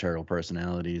Ninja Turtle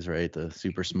personalities, right? The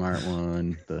super smart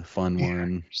one, the fun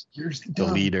one, the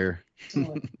leader.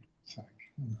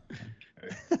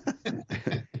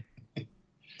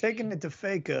 Taking it to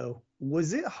Faco,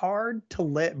 was it hard to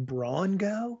let Braun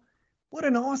go? What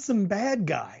an awesome bad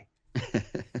guy.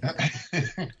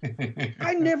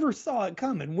 I never saw it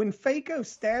coming. When Faco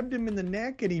stabbed him in the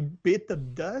neck and he bit the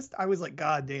dust, I was like,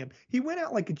 God damn. He went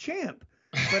out like a champ.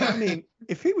 But I mean,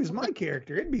 if he was my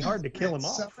character, it'd be hard to kill him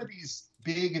off. Some of these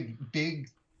big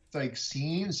like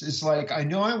scenes is like, I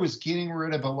know I was getting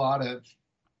rid of a lot of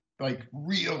like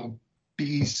real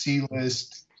B, C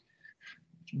list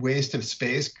waste of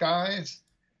space guys,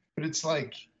 but it's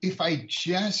like if I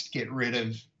just get rid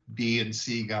of B and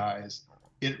C guys,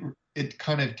 it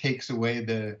kind of takes away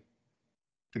the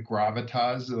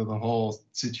gravitas of the whole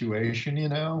situation,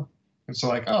 It's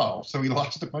like, oh, so we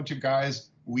lost a bunch of guys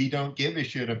we don't give a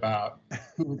shit about.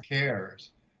 Who cares?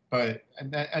 But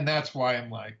and that's why I'm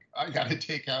like, I got to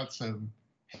take out some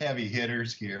heavy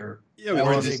hitters here. Yeah,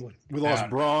 we lost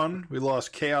Braun, we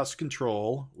lost Chaos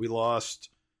Control, we lost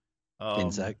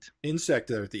Insect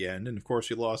there at the end, and of course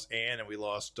we lost Anne and we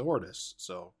lost Hortus.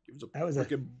 So it was a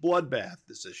freaking bloodbath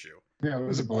this issue. Yeah, it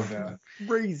was a bloodbath.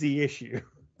 Crazy issue.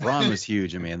 Braun was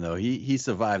huge, man. Though he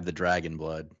survived the dragon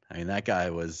blood. I mean, that guy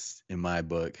was in my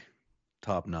book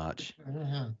top notch.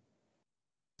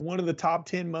 One of the top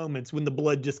 10 moments when the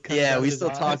blood just comes out. Yeah, we of his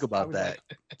still eyes. talk about that.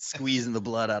 Squeezing the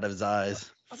blood out of his eyes.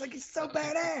 I was like, he's so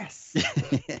badass.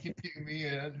 Me,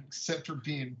 except for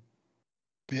being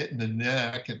bit in the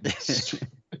neck and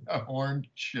a horn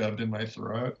shoved in my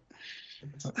throat.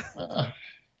 Like,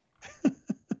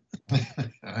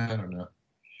 I don't know.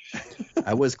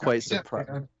 I was quite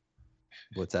surprised.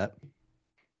 What's that?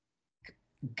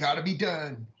 Gotta be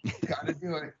done. Gotta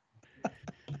do it.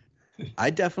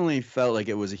 I definitely felt like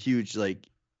it was a huge, like,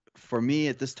 for me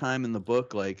at this time in the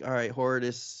book, like, all right,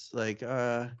 Hortus, like,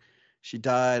 she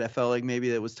died. I felt like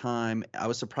maybe it was time. I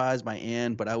was surprised by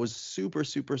Anne, but I was super,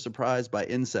 super surprised by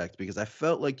Insect because I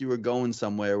felt like you were going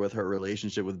somewhere with her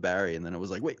relationship with Barry. And then it was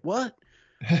like, wait, what?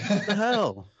 What the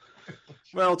hell?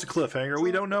 Well, it's a cliffhanger.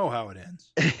 We don't know how it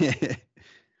ends.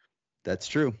 That's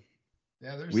true.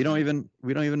 Yeah, we don't even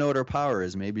know what her power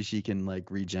is. Maybe she can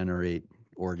like regenerate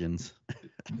organs.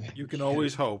 You can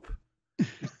always hope.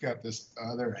 He's got this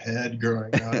other head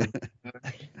growing out.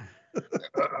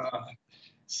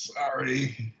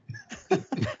 Sorry. You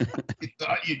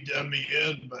thought you'd done me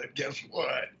in, but guess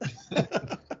what?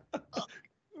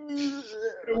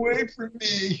 Get away from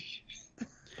me.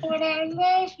 But I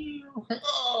love you.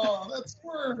 Oh, that's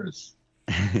worse.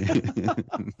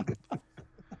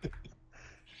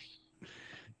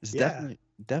 It's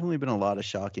definitely been a lot of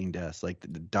shocking deaths. Like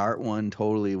the Dart one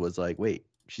totally was like, wait,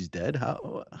 she's dead?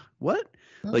 How? What?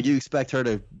 Like you expect her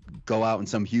to go out in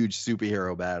some huge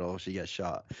superhero battle, she gets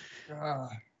shot.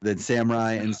 Then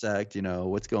Samurai Insect,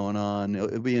 what's going on?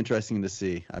 It'll be interesting to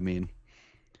see. I mean,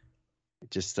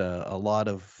 just a lot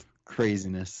of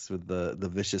craziness with the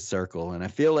vicious circle, and I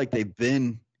feel like they've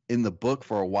been in the book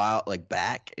for a while, like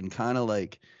back and kind of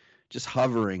like just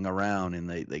hovering around, and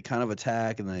they kind of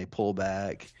attack and then they pull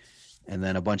back, and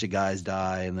then a bunch of guys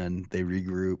die and then they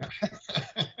regroup.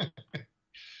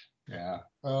 Yeah.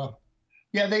 Well,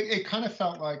 yeah, it kind of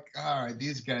felt like, all right,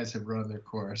 these guys have run their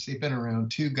course. They've been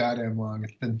around too goddamn long.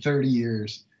 It's been 30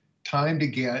 years. Time to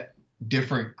get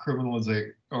different criminal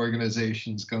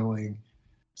organizations going.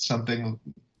 Something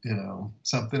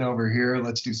over here.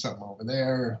 Let's do something over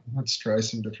there. Let's try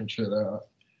some different shit out.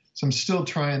 So I'm still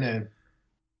trying to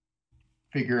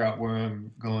figure out where I'm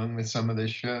going with some of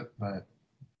this shit, but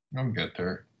I'll get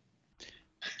there.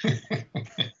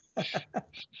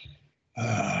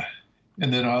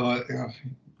 And then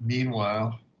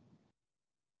meanwhile,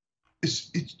 is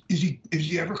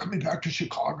he ever coming back to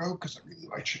Chicago? Because I really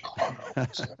like Chicago.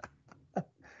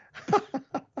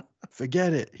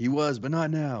 Forget it. He was, but not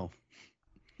now.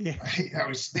 Yeah. I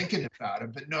was thinking about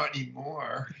it, but not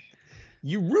anymore.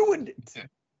 You ruined it.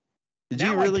 Did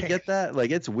you really get that? Like,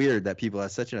 it's weird that people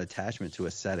have such an attachment to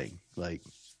a setting. Like,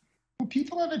 well,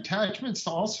 people have attachments to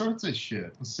all sorts of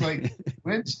shit. It's like,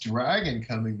 when's Dragon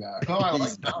coming back? Oh, I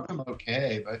like Malcolm,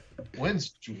 okay, but when's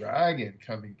Dragon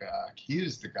coming back? He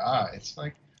is the guy. It's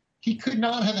like, he could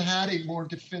not have had a more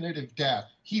definitive death.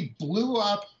 He blew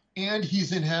up and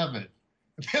he's in heaven.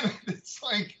 It's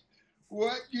like,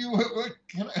 what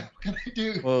can I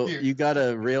do? Well, here? You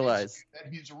gotta realize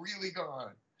that he's really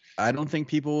gone. I don't think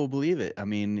people will believe it. I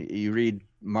mean, you read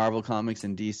Marvel comics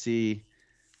and DC,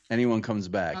 anyone comes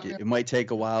back. It might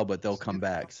take a while, but they'll come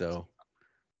back. So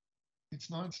it's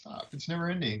nonstop. It's never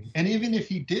ending. And even if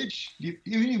he did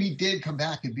come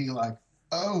back, it'd be like,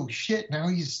 oh shit, now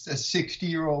he's a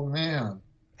 60-year-old man.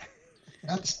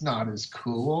 That's not as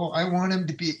cool. I want him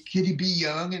to be, could he be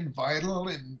young and vital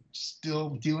and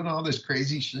still doing all this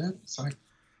crazy shit? It's like,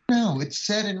 no, it's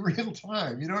set in real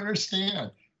time. You don't understand.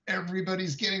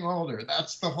 Everybody's getting older.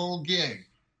 That's the whole gig.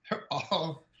 They're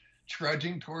all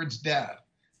trudging towards death.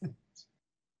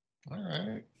 All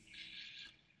right.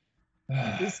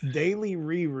 This daily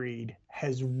reread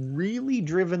has really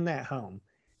driven that home.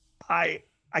 I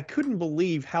couldn't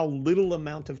believe how little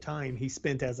amount of time he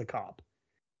spent as a cop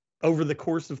over the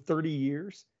course of 30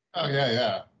 years. Oh,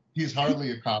 yeah. He's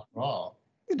hardly a cop at all.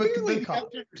 But you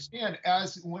have to understand,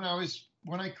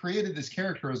 when I created this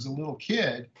character as a little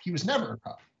kid, he was never a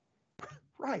cop.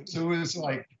 Right. So it was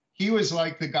like, he was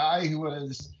like the guy who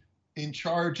was in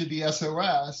charge of the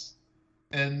SOS.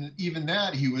 And even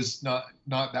that, he was not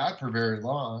that for very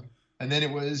long. And then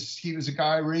he was a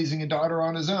guy raising a daughter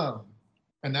on his own.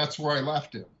 And that's where I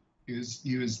left him. He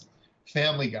was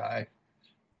family guy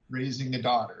raising a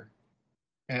daughter.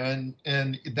 And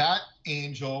that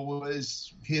angel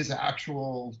was his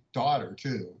actual daughter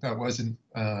too. That wasn't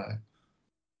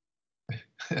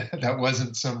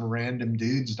some random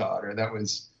dude's daughter. That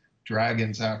was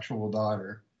Dragon's actual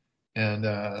daughter. And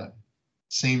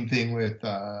same thing with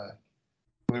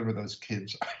whoever those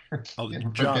kids are. Oh, the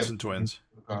Johnson twins.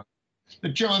 The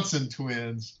Johnson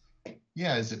twins.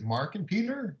 Yeah, is it Mark and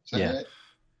Peter? Is that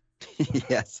it?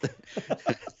 Yes.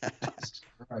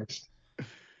 Christ.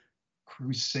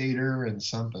 Crusader and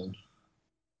something.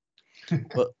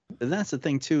 Well, and that's the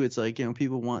thing too. It's like,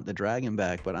 people want the dragon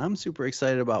back, but I'm super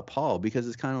excited about Paul because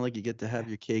it's kind of like you get to have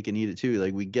your cake and eat it too.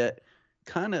 Like we get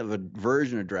kind of a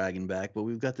version of Dragon back, but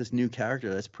we've got this new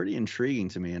character that's pretty intriguing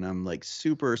to me, and I'm like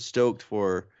super stoked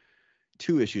for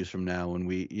 2 issues from now when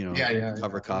we,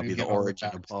 cover copy the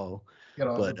origin of Paul. Get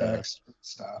all the back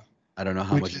stuff. I don't know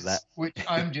how much of that. Which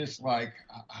I'm just like,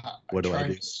 I'm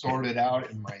trying to sort it out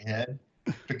in my head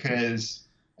because,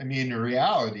 I mean, in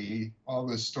reality, all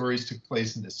those stories took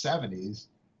place in the 70s,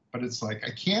 but it's like,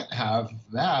 I can't have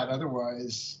that.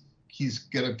 Otherwise,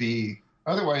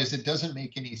 otherwise it doesn't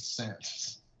make any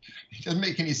sense. It doesn't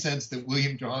make any sense that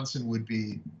William Johnson would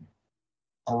be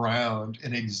around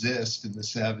and exist in the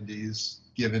 70s,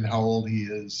 given how old he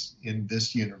is in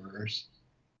this universe.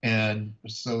 And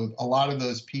so a lot of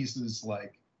those pieces,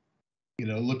 like, you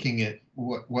know, looking at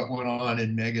what went on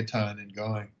in Megaton and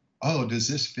going, oh, does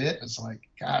this fit? It's like,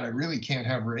 God, I really can't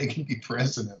have Reagan be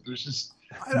president. There's just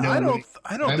I don't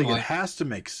think it like, has to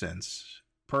make sense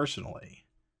personally.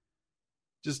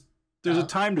 Just there's a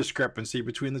time discrepancy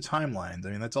between the timelines. I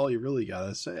mean, that's all you really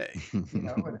gotta say. You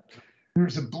know,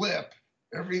 there's a blip.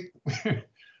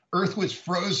 Earth was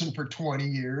frozen for 20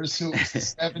 years, so it was the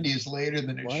 70s later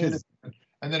than it should have been.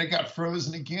 And then it got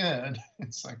frozen again.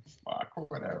 It's like, fuck,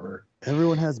 whatever.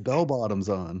 Everyone has bell bottoms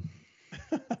on.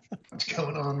 What's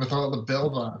going on with all the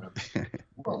bell bottoms?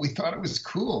 Well, we thought it was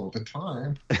cool at the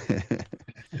time.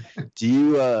 Do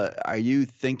you are you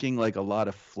thinking like a lot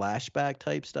of flashback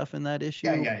type stuff in that issue?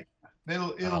 Yeah.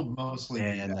 It'll mostly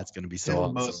be that's going to be so it'll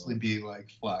awesome. mostly be like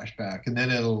flashback, and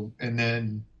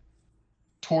then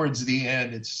towards the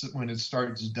end, it's when it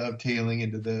starts dovetailing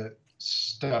into the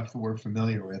stuff we're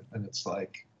familiar with, and it's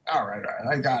like, all right,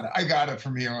 I got it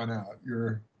from here on out.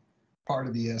 You're part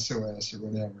of the SOS or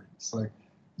whatever. It's like,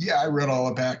 yeah, I read all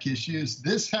the back issues.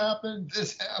 This happened.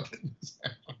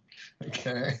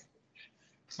 Okay,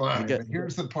 fine. But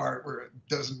here's the part where it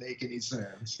doesn't make any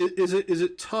sense. Is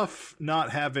it tough not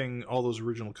having all those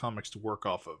original comics to work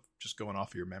off of, just going off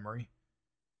of your memory?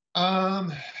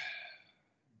 Not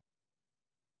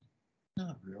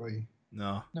really.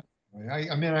 No.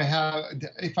 I mean,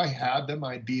 if I had them,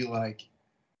 I'd be like,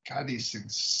 God, these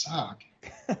things suck.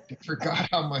 I forgot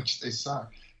how much they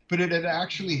suck. But it had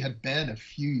been a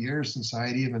few years since I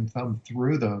had even thumbed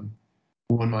through them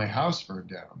when my house burned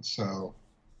down. So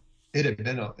it had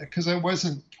been, because I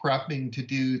wasn't prepping to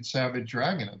do Savage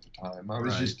Dragon at the time. I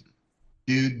was just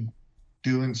doing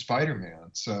Spider-Man.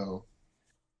 So,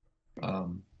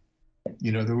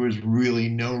 you know, there was really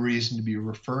no reason to be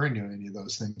referring to any of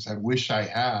those things. I wish I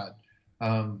had.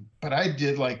 But I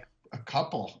did like a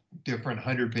couple different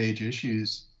 100-page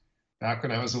issues back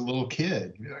when I was a little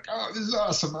kid. You're like, oh, this is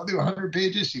awesome. I'll do a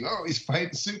 100-page issue. Oh, he's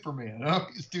fighting Superman. Oh,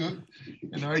 he's doing,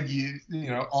 and I'd use, you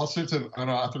know, all sorts of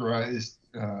unauthorized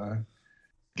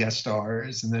guest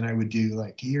stars. And then I would do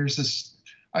like, here's this.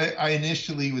 I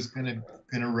initially was gonna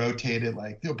rotate it,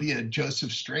 like there'll be a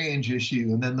Joseph Strange issue,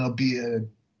 and then there'll be a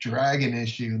Dragon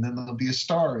issue, and then there'll be a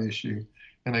Star issue.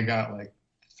 And I got like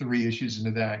 3 issues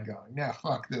into that and going, nah,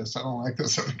 fuck this. I don't like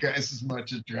those other guys as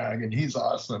much as Dragon. He's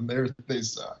awesome. They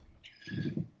suck.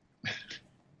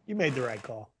 You made the right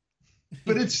call.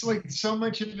 But it's like so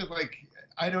much of it, like,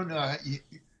 I don't know.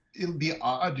 It'll be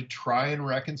odd to try and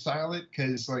reconcile it,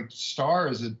 because like Star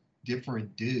is a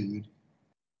different dude.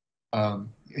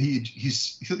 He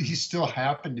still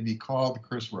happened to be called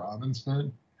Chris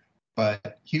Robinson,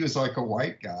 but he was like a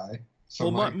white guy. So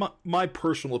well, my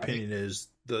personal opinion is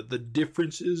the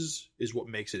differences is what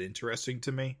makes it interesting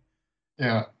to me.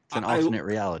 Yeah, it's an alternate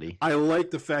reality. I like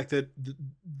the fact that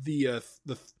the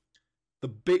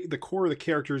core of the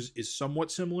characters is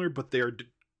somewhat similar, but they are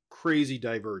crazy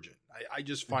divergent. I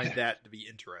just find that to be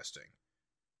interesting.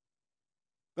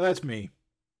 But that's me.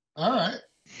 All right.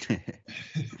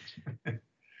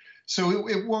 So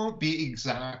it won't be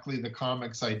exactly the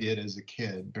comics I did as a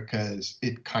kid, because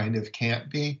it kind of can't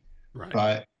be. Right.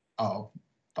 But I'll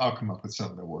come up with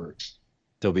something that works.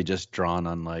 They'll be just drawn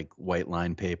on like white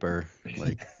line paper,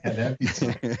 like yeah, that'd be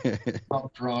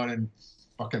all drawn in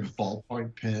fucking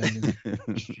ballpoint pen.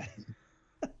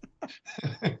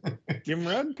 Jim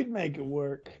Rugg could make it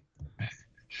work.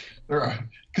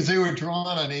 Because they were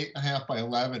drawn on 8.5 by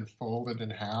 11, folded in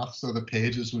half, so the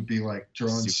pages would be like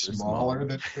drawn super smaller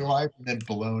than real life and then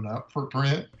blown up for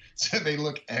print, so they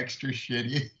look extra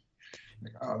shitty.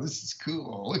 Like, oh, this is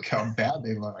cool. Look how bad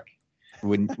they look.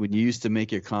 When you used to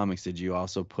make your comics, did you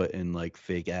also put in like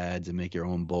fake ads and make your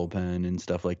own bullpen and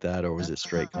stuff like that, or was it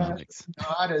straight comics?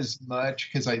 Not as much,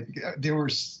 because they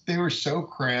were so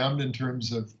crammed in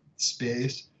terms of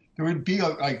space. There would be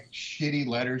like shitty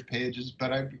letters pages,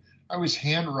 but I was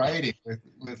handwriting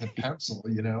with a pencil,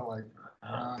 you know, like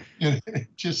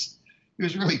it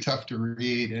was really tough to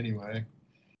read anyway.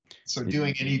 So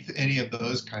doing any of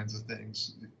those kinds of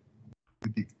things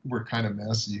were kind of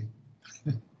messy.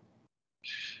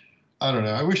 I don't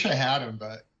know. I wish I had them,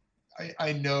 but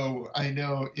I know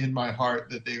in my heart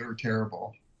that they were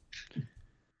terrible.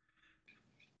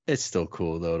 It's still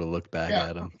cool though to look back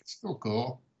at them. It's still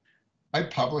cool. I'd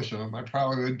publish them. I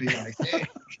probably would be like, hey,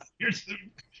 here's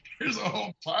a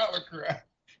whole pile of crap.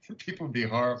 People would be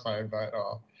horrified by it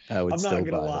all. I'm not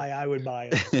gonna lie, I would buy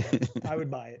it. I would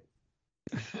buy it.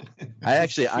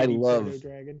 I love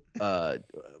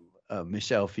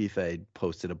Michel Fife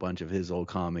posted a bunch of his old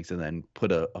comics and then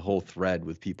put a whole thread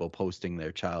with people posting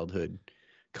their childhood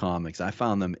comics. I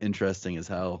found them interesting as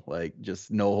hell, like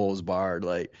just no holes barred,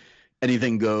 like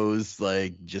anything goes,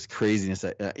 like just craziness.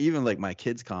 Even like my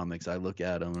kids' comics, I look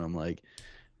at them and I'm like,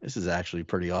 this is actually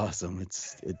pretty awesome.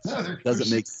 It No, doesn't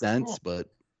make super sense, cool. but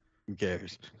who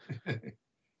cares?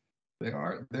 They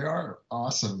are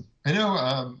awesome. I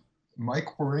know Mike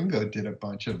Waringo did a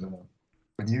bunch of them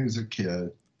when he was a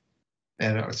kid,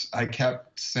 and I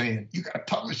kept saying, "You got to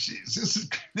publish these.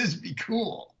 This would be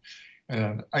cool."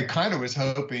 And I kind of was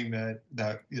hoping that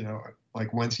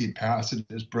like once he'd passed it,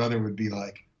 his brother would be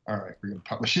like, "All right, we're gonna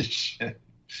publish this shit,"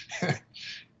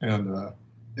 and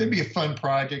it'd be a fun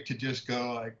project to just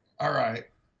go like, "All right,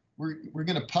 we're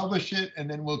gonna publish it, and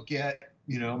then we'll get."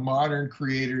 Modern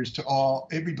creators to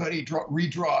everybody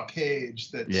redraw a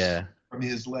page that's from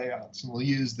his layouts, and we'll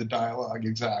use the dialogue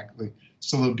exactly.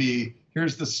 So it'll be,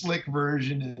 here's the slick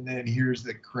version, and then here's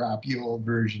the crappy old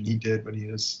version he did when he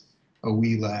was a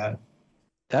wee lad.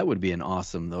 That would be an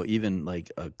awesome, though, even like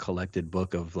a collected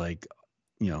book of like,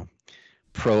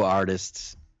 pro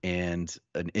artists and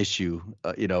an issue,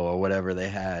 or whatever they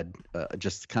had,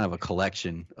 just kind of a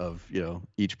collection of,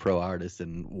 each pro artist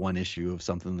and one issue of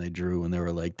something they drew when they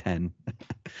were like 10.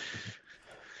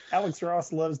 Alex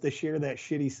Ross loves to share that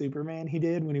shitty Superman he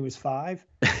did when he was 5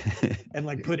 and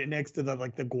like put it next to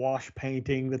the gouache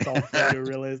painting that's all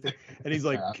photorealistic. And he's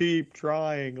like, keep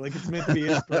trying. Like it's meant to be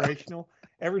inspirational.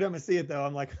 Every time I see it though,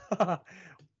 I'm like, I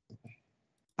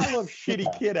love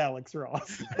shitty kid Alex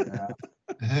Ross. Yeah.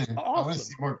 Awesome. I want to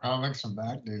see more comics from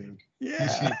that dude. Yeah.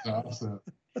 He's awesome.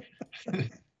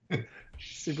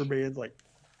 Superman's like,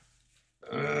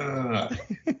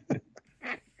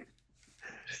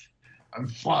 I'm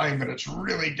flying, but it's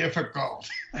really difficult.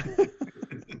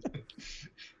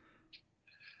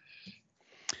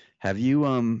 Have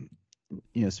you,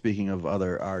 speaking of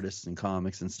other artists and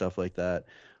comics and stuff like that,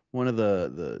 one of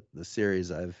the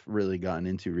series I've really gotten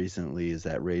into recently is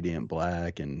that Radiant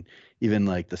Black, and even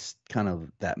like this kind of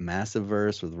that massive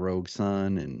verse with Rogue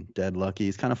Sun and Dead Lucky.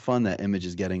 It's kind of fun that Image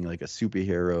is getting like a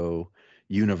superhero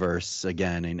universe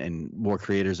again, and more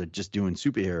creators are just doing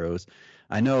superheroes.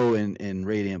 I know in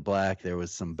Radiant Black there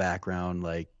was some background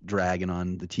like Dragon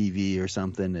on the TV or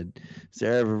something. Has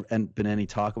there ever been any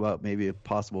talk about maybe a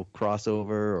possible crossover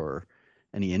or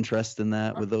any interest in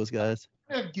that with those guys?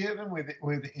 I've given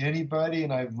with anybody,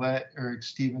 and I've let Eric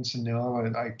Stevenson know,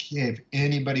 and if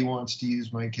anybody wants to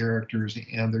use my characters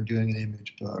and they're doing an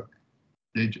Image book,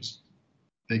 they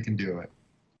can do it.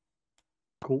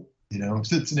 Cool.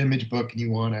 If it's an Image book and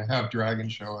you want to have Dragon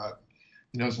show up,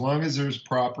 as long as there's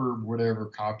proper whatever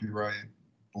copyright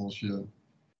bullshit.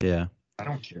 Yeah. I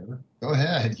don't care. Go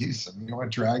ahead, use them. You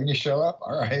want Dragon to show up?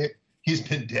 All right. He's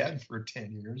been dead for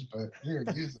 10 years, but here,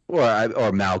 use him.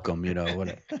 Or Malcolm,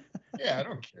 whatever. Yeah, I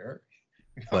don't care.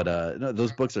 But no,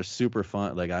 those books are super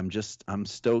fun. Like I'm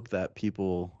stoked that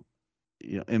people,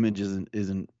 Image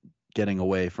isn't getting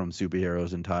away from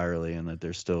superheroes entirely, and that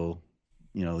there's still,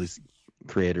 these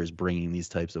creators bringing these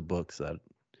types of books that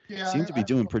seem to be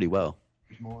doing pretty well.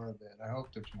 There's more of it. I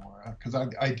hope there's more, because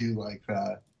I do like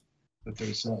that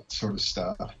there's that sort of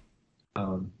stuff.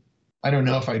 I don't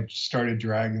know if I started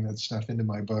dragging that stuff into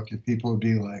my book, if people would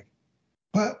be like,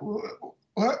 what,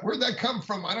 where'd that come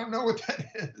from? I don't know what that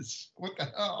is. What the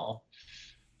hell?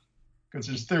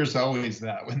 Because there's always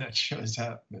that when that shows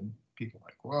up, and people are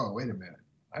like, whoa, wait a minute.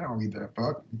 I don't read that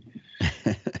book.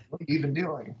 What are you even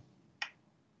doing?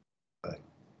 But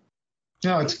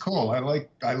no, it's cool. I like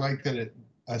that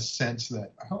a sense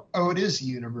that, it is a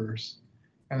universe.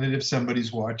 And that if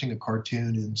somebody's watching a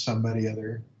cartoon in somebody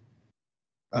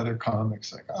other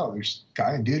comics, like, there's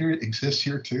Guy and Duder exists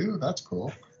here too. That's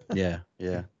cool. Yeah.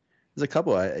 There's a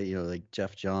couple, like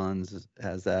Jeff Johns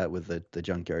has that with the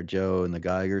Junkyard Joe and the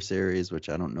Geiger series, which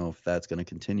I don't know if that's going to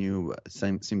continue.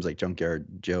 Seems like Junkyard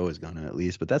Joe is going to at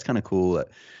least, but that's kind of cool.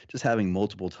 Just having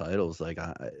multiple titles, like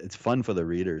it's fun for the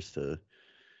readers to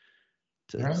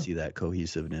see that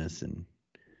cohesiveness and.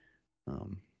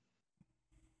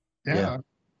 Yeah,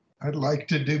 I'd like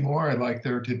to do more. I'd like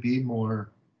there to be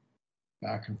more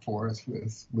back and forth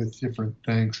with different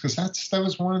things, because that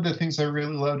was one of the things I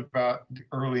really loved about the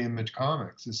early Image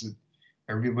comics, is that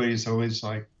everybody's always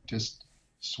like just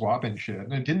swapping shit,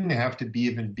 and it didn't have to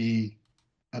even be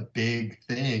a big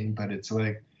thing, but it's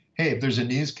like, hey, if there's a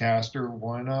newscaster,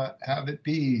 why not have it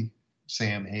be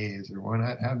Sam Hayes, or why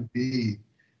not have it be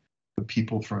the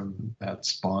people from that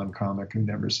Spawn comic who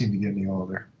never seem to get any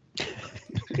older.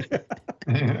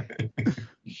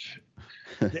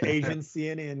 The Asian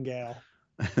CNN gal.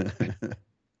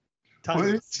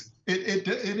 Well, it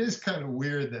is kind of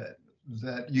weird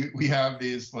that we have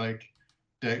these like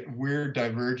weird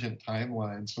divergent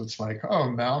timelines. So it's like, oh,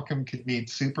 Malcolm could meet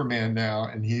Superman now,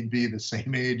 and he'd be the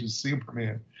same age as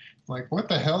Superman. Like, what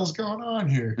the hell's going on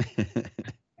here?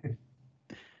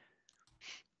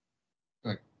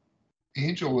 Like,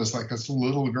 Angel was like this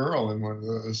little girl in one of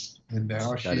those, and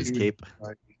now Got his cape.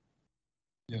 Like,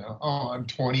 oh, I'm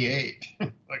 28.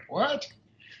 Like, what?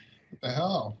 What the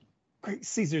hell? Great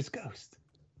Caesar's ghost.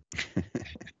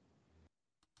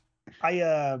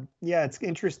 It's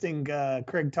interesting.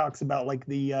 Craig talks about like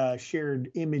the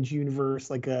shared image universe,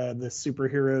 like the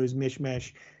superheroes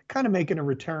mishmash kind of making a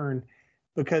return,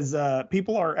 because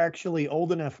people are actually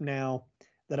old enough now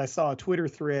that I saw a Twitter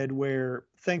thread where,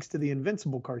 thanks to the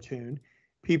Invincible cartoon,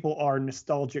 people are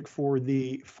nostalgic for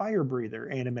the Fire Breather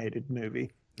animated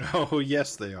movie. Oh,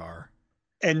 yes, they are.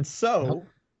 And so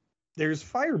there's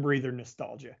Fire Breather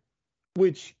nostalgia,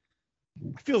 which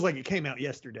feels like it came out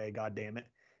yesterday, God damn it.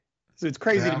 So it's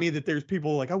crazy to me that there's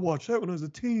people like, I watched that when I was a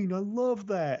teen. I love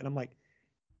that. And I'm like,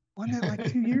 wasn't that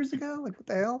like 2 years ago? Like, what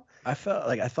the hell? I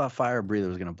thought Fire Breather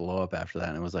was gonna blow up after that,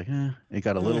 and it was like, it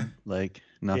got a little like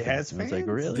nothing. It has I was fans? like,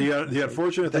 really? The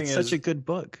unfortunate thing That's is such a good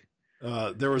book.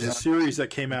 there was a series that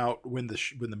came out when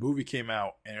the movie came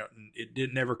out, and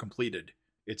it never completed.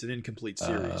 It's an incomplete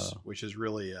series, which is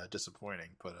really disappointing.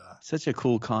 But such a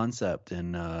cool concept,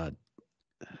 and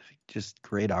just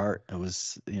great art. It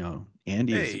was,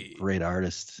 Andy is a great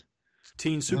artist.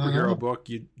 Teen superhero book.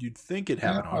 You'd think it'd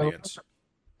have an audience.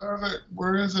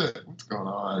 Where is it? What's going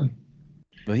on?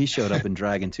 But he showed up in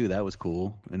Dragon too. That was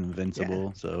cool. And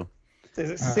Invincible. So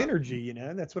there's a synergy,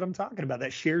 that's what I'm talking about.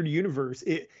 That shared universe.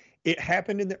 It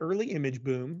happened in the early Image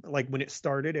boom. Like when it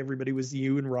started, everybody was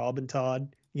you and Rob and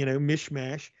Todd,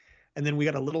 mishmash. And then we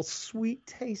got a little sweet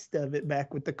taste of it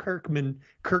back with the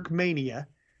Kirkmania,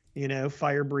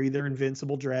 Fire Breather,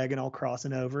 Invincible, Dragon all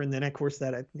crossing over. And then of course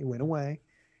it went away.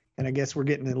 And I guess we're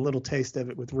getting a little taste of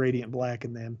it with Radiant Black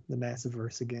and them, the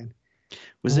Massiverse again.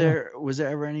 Was there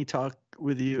ever any talk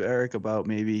with you, Eric, about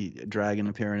maybe Dragon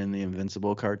appearing in the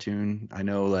Invincible cartoon? I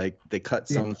know, like, they cut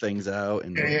some things out.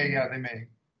 And Yeah.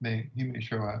 He may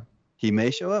show up. He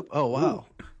may show up? Oh, wow.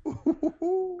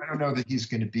 I don't know that he's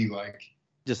going to be like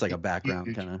just like a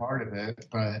background kind of part of it,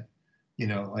 but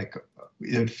like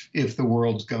if the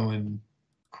world's going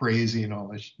crazy and all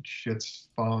this shit's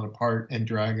falling apart and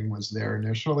Dragon was there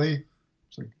initially,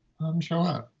 it's like, show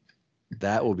up.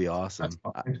 That will be awesome.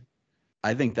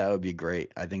 I think that would be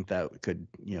great. I think that could,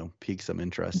 pique some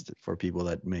interest for people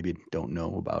that maybe don't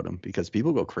know about him, because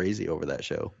people go crazy over that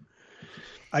show.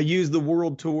 I used the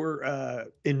World Tour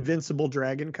Invincible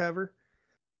Dragon cover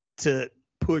to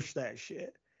push that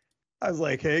shit. I was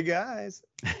like, hey guys,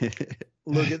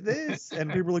 look at this. And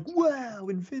people were like, wow,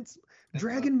 Invincible.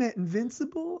 Dragon met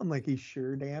Invincible? I'm like, he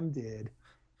sure damn did.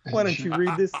 Why don't you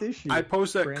read this issue? I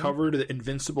post that friend? cover to the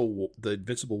Invincible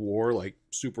War, like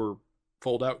super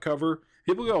fold out cover.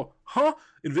 People go, huh?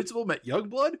 Invincible met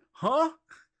Youngblood? Huh?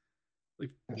 Like,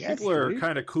 people are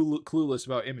kind of clueless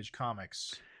about Image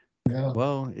Comics. Yeah.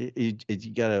 Well, you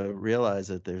got to realize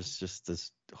that there's just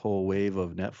this whole wave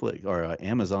of Netflix or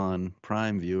Amazon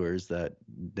Prime viewers that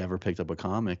never picked up a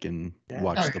comic and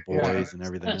watched The Boys and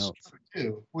everything else.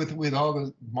 Too. With all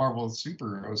the Marvel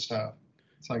superhero stuff,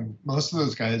 it's like most of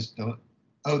those guys don't.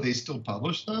 Oh, they still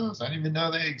publish those? I didn't even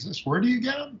know they exist. Where do you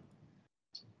get them?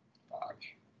 Fuck.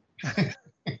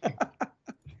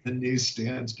 The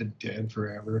newsstand's been dead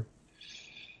forever.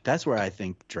 That's where I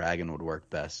think Dragon would work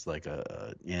best, like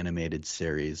a animated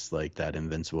series like that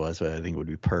Invincible. That's what I think would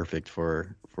be perfect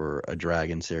for a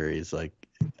Dragon series. Like,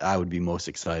 I would be most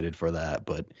excited for that.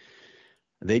 But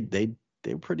they did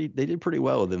pretty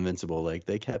well with Invincible. Like,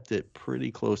 they kept it pretty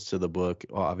close to the book.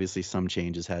 Obviously, some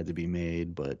changes had to be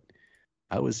made, but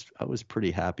I was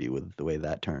pretty happy with the way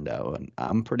that turned out, and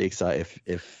I'm pretty excited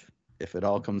if it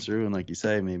all comes through. And like you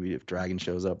say, maybe if Dragon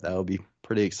shows up, that would be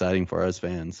pretty exciting for us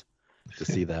fans to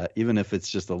see that, even if it's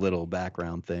just a little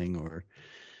background thing or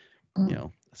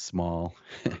small.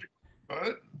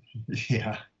 But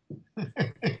yeah.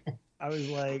 I was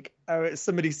like,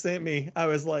 somebody sent me. I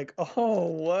was like, oh,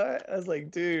 what? I was like,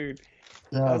 dude.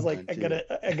 Yeah, I was like, I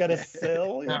gotta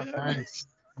sell. Nice.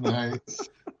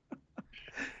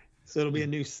 So it'll be a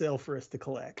new sale for us to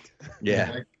collect.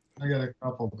 Yeah. I got a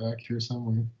couple back here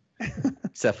somewhere.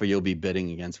 Except for you'll be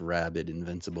bidding against rabid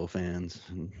Invincible fans.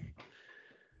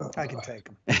 I can take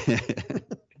them.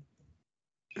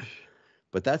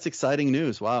 But that's exciting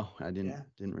news. Wow, I didn't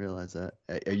realize that.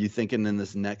 Are you thinking in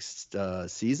this next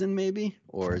season maybe,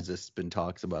 or has this been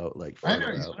talks about like? I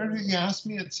know. He asked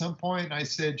me at some point, and I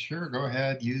said, "Sure, go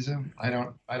ahead, use them." I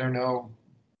don't know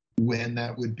when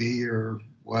that would be or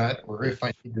what, or if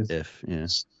I need to,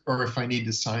 or if I need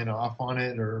to sign off on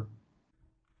it, or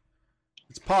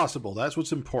It's possible. That's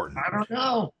what's important. I don't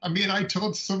know. I mean, I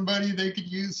told somebody they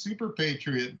could use Super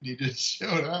Patriot, and he just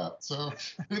showed up. So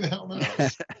who the hell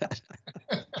knows?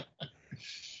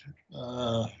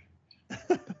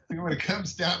 When it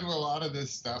comes down to a lot of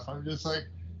this stuff, I'm just like,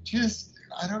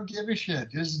 I don't give a shit.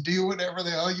 Just do whatever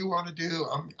the hell you want to do.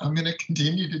 I'm going to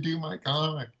continue to do my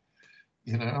comic.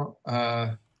 You know,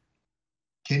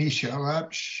 can you show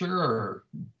up? Sure.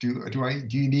 Do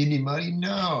you need any money?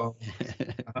 No.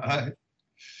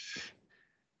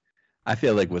 I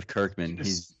feel like with Kirkman,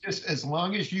 he's just as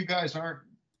long as you guys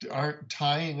aren't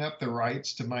tying up the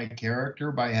rights to my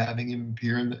character by having him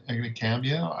appear in a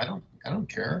cameo. I don't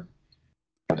care.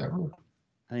 Whatever.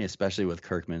 I think especially with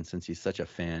Kirkman, since he's such a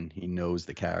fan, he knows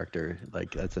the character. Like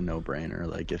that's a no-brainer.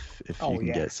 Like if you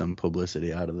can get some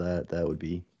publicity out of that, that would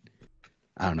be.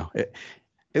 I don't know. It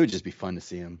would just be fun to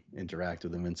see him interact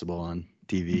with Invincible on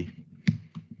TV.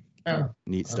 Yeah.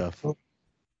 Neat stuff. Cool.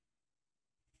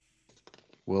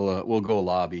 We'll go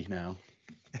lobby now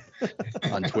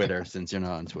on Twitter since you're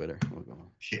not on Twitter. We'll go.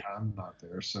 Yeah, I'm not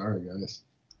there. Sorry, guys.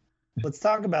 Let's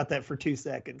talk about that for 2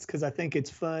 seconds because I think it's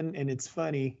fun and it's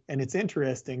funny and it's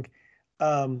interesting.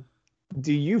 Do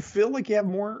you feel like you have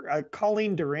more?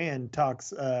 Colleen Duran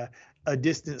talks a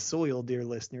distant soil, dear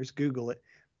listeners. Google it.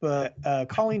 But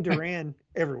Colleen Duran,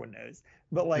 everyone knows.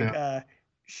 But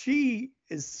she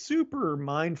is super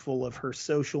mindful of her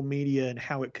social media and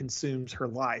how it consumes her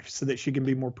life so that she can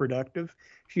be more productive.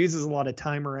 She uses a lot of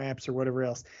timer apps or whatever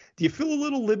else. Do you feel a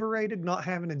little liberated not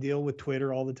having to deal with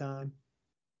Twitter all the time?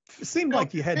 It seemed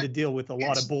like you had to deal with a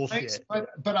lot of bullshit. Nice,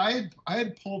 but I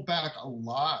had pulled back a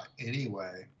lot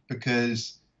anyway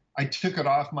because I took it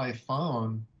off my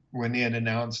phone when he had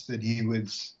announced that he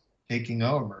was taking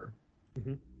over.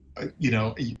 Mm-hmm.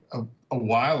 A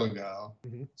while ago.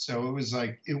 Mm-hmm. So it was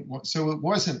like it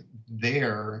wasn't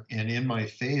there and in my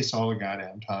face all the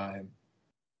goddamn time.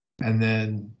 And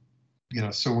then,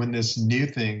 so when this new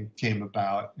thing came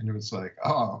about and it was like,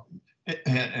 oh,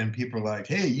 and people are like,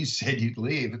 hey, you said you'd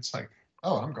leave. It's like,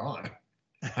 oh, I'm gone.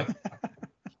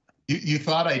 You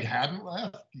thought I hadn't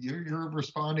left? You're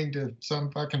responding to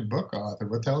some fucking book author.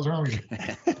 What the hell's wrong with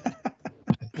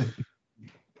you?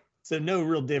 So no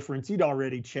real difference. You'd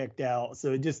already checked out,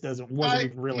 so it just wasn't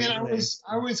even really.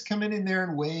 I was coming in there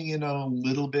and weighing in on a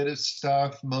little bit of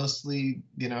stuff. Mostly,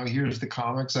 here's the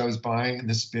comics I was buying in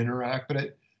the spinner rack.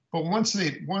 But once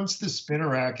the spinner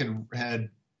rack had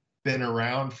been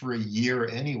around for a year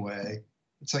anyway,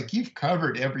 it's like you've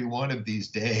covered every one of these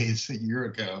days a year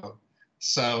ago.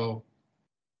 So,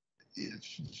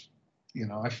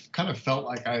 I kind of felt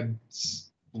like I'd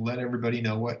let everybody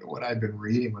know what I'd been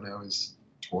reading when I was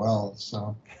 12,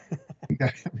 so we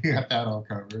got that all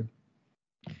covered.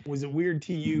 Was it weird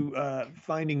to you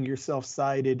finding yourself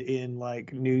cited in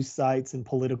like news sites and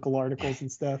political articles and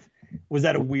stuff? Was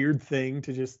that a weird thing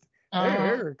to just, hey,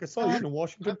 Eric, I saw you in the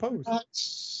Washington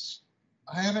Post?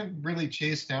 I haven't really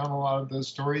chased down a lot of those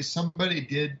stories. Somebody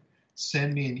did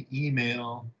send me an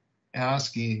email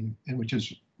asking, and which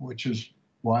is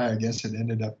why I guess it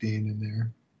ended up being in there.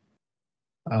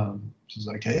 She's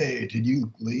like, hey, did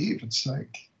you leave? It's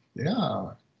like,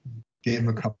 yeah. Gave him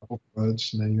a couple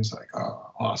quotes, and then he was like,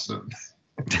 oh, awesome.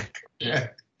 Yeah.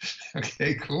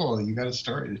 Okay, cool. You got a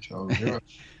story to tell.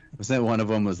 Was that one of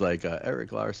them was like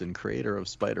Erik Larsen, creator of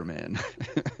Spider-Man?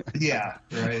 Yeah,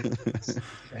 right.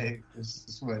 Hey, this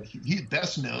is what he's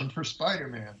best known for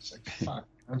Spider-Man. It's like, fuck.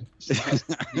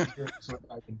 That's what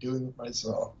I've been doing with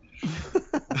myself.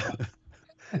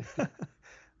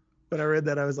 When I read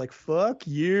that, I was like, fuck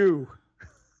you.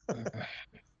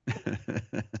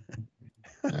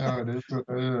 No, it is what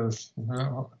it is.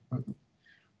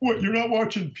 What, you're not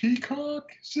watching Peacock?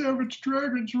 Savage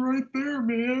Dragon's right there,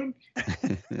 man.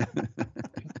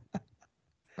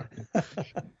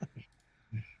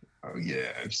 Oh,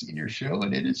 yeah, I've seen your show,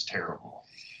 and it is terrible.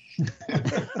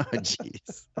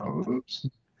 Jeez. Oops.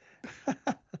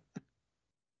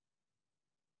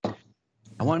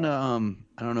 I want to,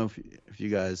 I don't know if you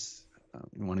guys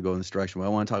want to go in this direction, but I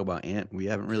want to talk about Ant. We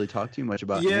haven't really talked too much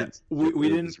about Ant. We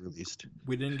didn't released.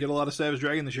 We didn't get a lot of Savage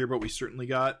Dragon this year, but we certainly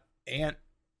got Ant.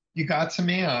 You got some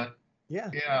Ant. Yeah.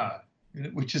 Yeah.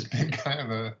 Which has been kind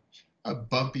of a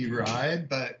bumpy ride,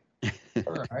 but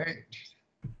all right.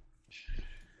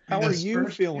 How are you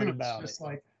feeling about it?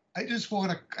 Like, I just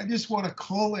want to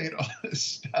collate all this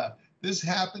stuff. This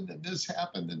happened and this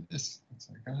happened and this. It's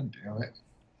like, God damn it.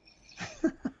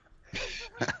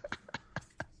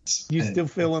 You still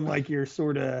feeling like you're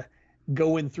sort of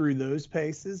going through those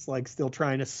paces, like still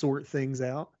trying to sort things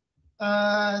out?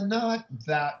 Not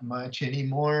that much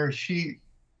anymore.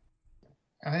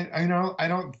 I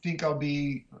don't think I'll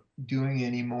be doing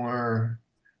any more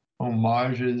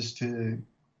homages to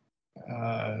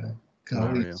Gully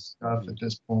Mario. stuff at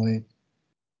this point.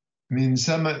 I mean,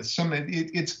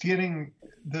 it's getting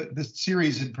the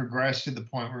series had progressed to the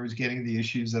point where it was getting the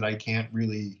issues that I can't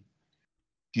really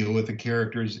deal with the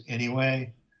characters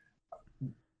anyway.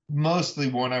 Mostly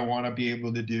what I want to be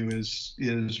able to do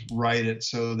is write it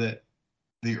so that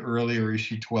the earlier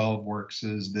issue 12 works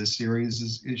as this series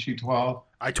is issue 12.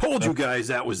 I told you guys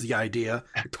that was the idea.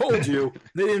 I told you.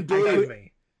 They didn't believe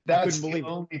me. That's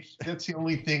the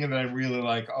only thing that I really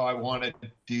like. Oh, I want to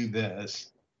do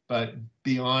this. But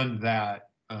beyond that,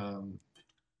 I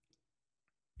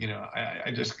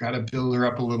just got to build her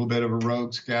up a little bit of a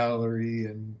rogues gallery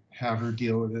and have her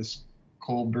deal with this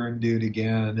Colburn dude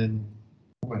again and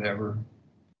whatever.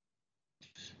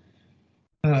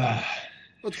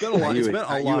 It's been a lot. It's been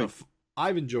a lot of.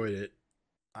 I've enjoyed it.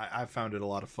 I've found it a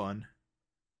lot of fun.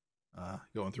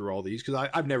 Going through all these because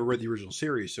I've never read the original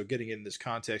series, so getting in this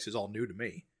context is all new to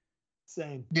me.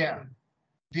 Same. Yeah.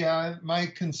 My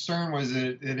concern was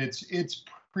that it's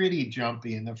pretty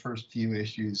jumpy in the first few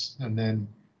issues, and then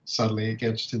suddenly it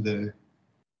gets to the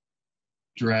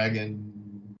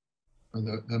dragon or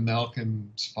the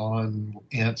Malcolm spawn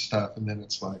ant stuff, and then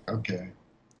it's like, okay.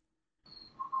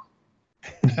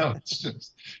 Now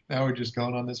we're just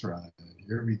going on this ride.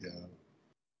 Here we go.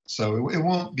 So it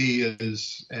won't be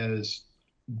as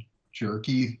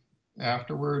jerky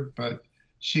afterward, but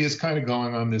she is kind of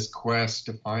going on this quest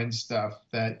to find stuff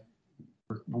that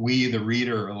we, the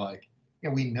reader, are like, yeah,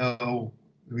 we know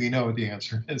what the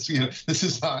answer is. This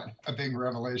is not a big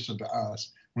revelation to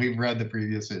us. We've read the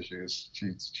previous issues.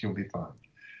 She'll be fine.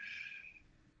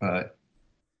 But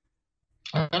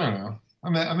I don't know.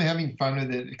 I'm having fun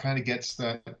with it. It kind of gets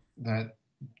that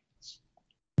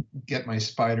get my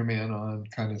Spider-Man on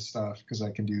kind of stuff because I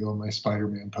can do all my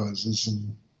Spider-Man poses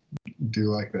and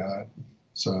do like that.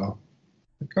 So,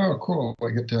 oh, cool.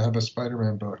 I get to have a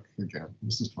Spider-Man book again.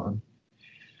 This is fun.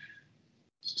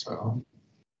 So,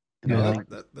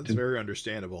 that's very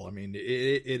understandable. I mean,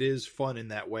 it is fun in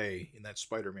that way, in that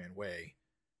Spider-Man way.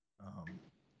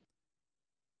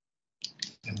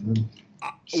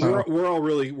 We're all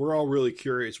really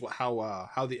curious how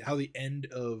the end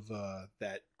of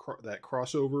that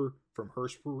crossover from her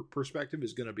perspective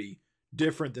is going to be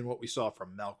different than what we saw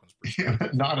from Malcolm's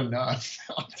perspective. Not enough,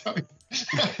 I'll tell you.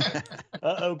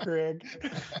 Craig.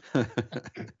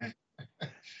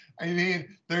 I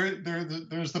mean,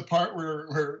 there's the part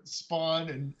where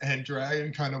Spawn and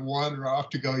Dragon kind of wander off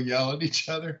to go yell at each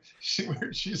other,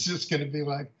 where she's just going to be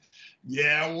like,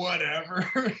 yeah, whatever.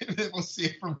 And then we'll see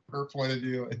it from her point of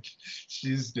view. Like,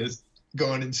 she's just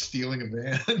going and stealing a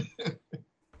van.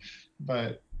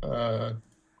 But other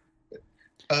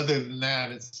than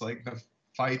that, it's like the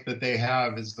fight that they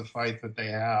have is the fight that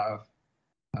they have.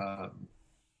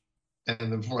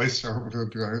 And the voiceover will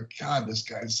be like, God, this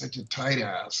guy's such a tight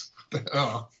ass.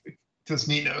 Oh,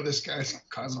 doesn't he know this guy's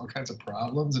causing all kinds of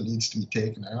problems and needs to be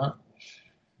taken out?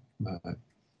 But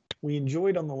we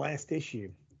enjoyed on the last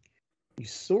issue. You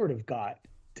sort of got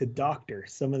to doctor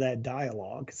some of that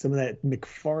dialogue, some of that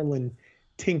McFarlane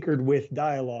tinkered with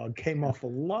dialogue came off a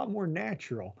lot more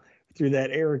natural through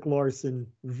that Erik Larsen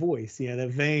voice. The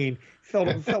vein felt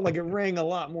like it rang a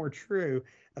lot more true.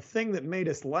 A thing that made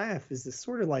us laugh is this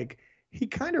sort of like he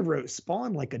kind of wrote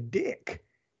Spawn like a dick,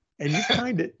 and you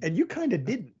kind of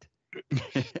didn't.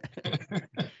 He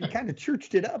kind of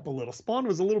churched it up a little. Spawn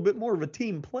was a little bit more of a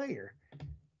team player.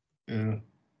 Yeah.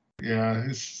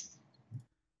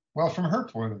 Well, from her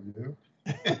point of view,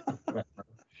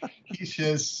 he's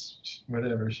just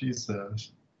whatever she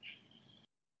says.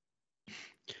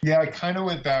 Yeah, I kind of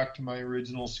went back to my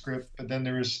original script, but then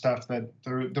there was stuff that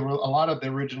there were a lot of the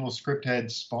original script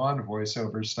had Spawn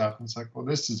voiceover stuff, and it's like, well,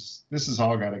 this is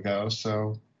all got to go,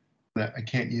 so that I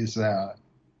can't use that.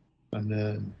 And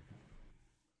then,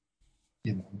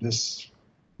 this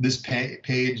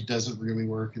page doesn't really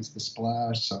work as the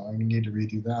splash, so I need to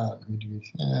redo that.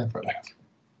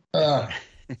 Whatever.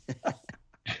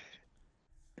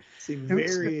 Seem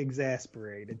very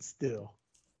exasperated still.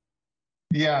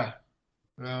 Yeah.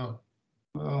 Well,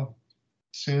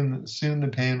 soon the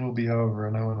pain will be over,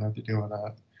 and I won't have to deal with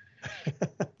that.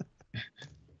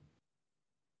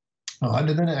 On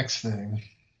to the next thing.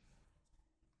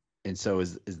 And so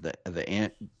is the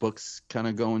Ant books kind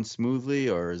of going smoothly,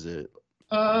 or is it?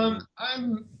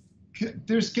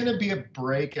 There's gonna be a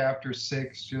break after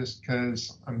 6 just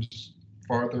because I'm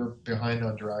farther behind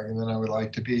on Dragon than I would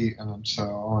like to be, and so I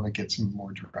want to get some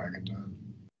more Dragon done.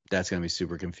 That's gonna be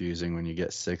super confusing when you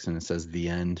get 6 and it says the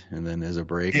end, and then there's a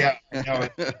break. Yeah, no,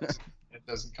 it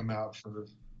doesn't come out for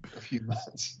a few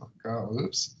months. Oh,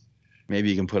 oops. Maybe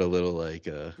you can put a little like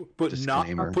But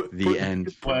disclaimer. not The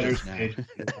end for Letters just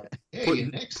now. hey,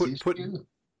 next issue.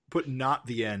 put not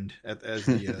the end as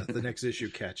the next issue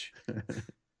catch.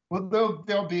 Well,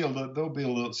 there'll be a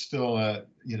little still a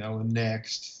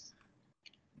next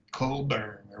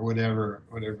Colburn or whatever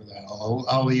the hell.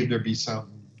 I'll leave there be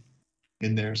something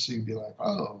in there so you'd be like,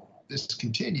 oh, this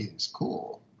continues,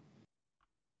 cool.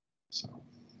 So,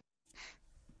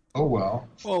 oh well.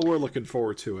 Well, we're looking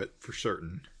forward to it for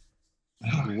certain.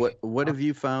 What have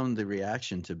you found the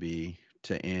reaction to be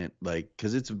to Ant, like,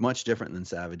 because it's much different than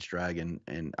Savage Dragon,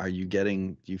 and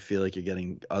do you feel like you're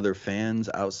getting other fans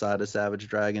outside of Savage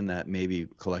Dragon that maybe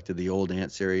collected the old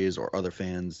Ant series, or other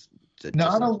fans that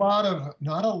not a lot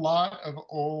of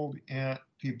old Ant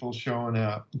people showing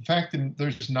up. In fact,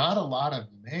 there's not a lot of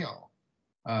mail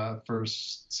for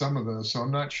some of those, so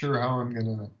I'm not sure how I'm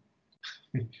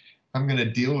gonna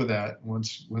deal with that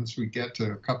once we get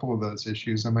to a couple of those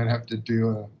issues. I might have to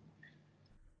do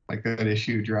like that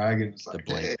issue Dragons, like the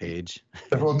blank page.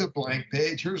 The blank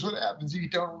page. Here's what happens if you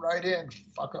don't write in,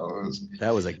 fuckos.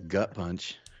 That was a gut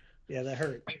punch. Yeah, that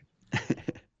hurt.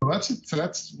 Well,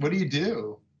 that's what do you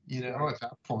do? At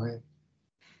that point.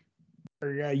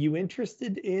 Are you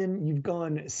interested in? You've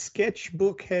gone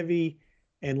sketchbook heavy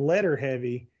and letter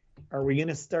heavy. Are we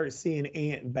gonna start seeing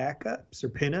Ant backups or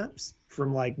pinups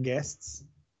from like guests?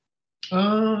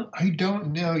 I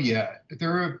don't know yet.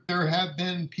 There have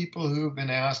been people who've been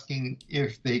asking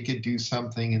if they could do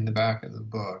something in the back of the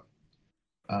book,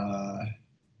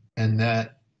 and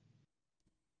that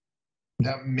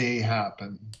may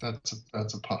happen. That's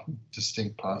a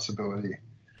distinct possibility.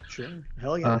 Sure,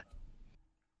 hell yeah.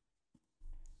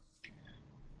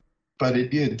 But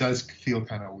it does feel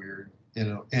kind of weird,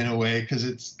 in a way, because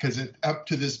it up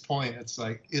to this point, it's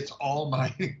like it's all my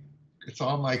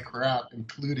crap,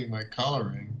 including my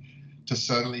coloring, to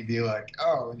suddenly be like,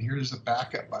 oh, and here's a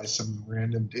backup by some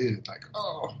random dude. Like,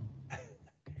 oh,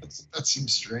 that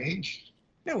seems strange.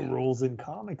 No rules in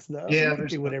comics, though. Yeah, you can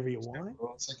do whatever you want.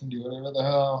 Rules. I can do whatever the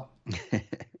hell.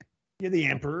 You're the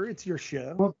emperor. It's your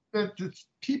show. Well, the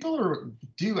people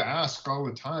do ask all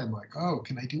the time, like, oh,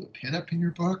 can I do a pinup in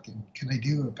your book? And can I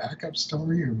do a backup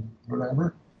story or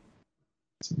whatever?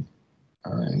 So,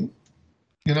 all right.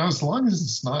 As long as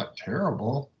it's not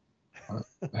terrible.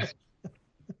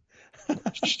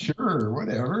 Sure,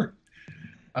 whatever.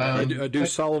 I do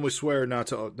solemnly swear not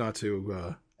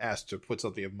to ask to put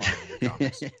something of mine in your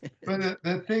comics. But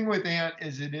the thing with Ant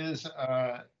is it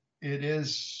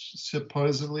is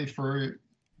supposedly for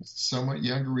somewhat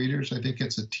younger readers. I think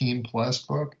it's a teen plus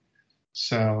book.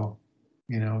 So,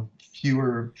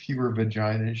 fewer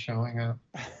vaginas showing up.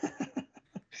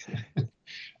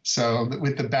 So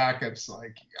with the backups,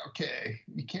 like, okay,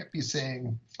 you can't be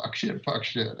saying fuck shit,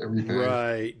 everything.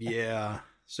 Right, yeah.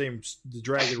 The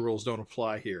dragon rules don't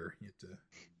apply here. You have to...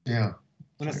 Yeah.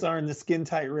 When I saw her in the skin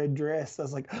tight red dress, I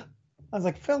was like,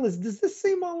 fellas, does this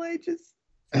seem all ages?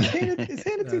 Is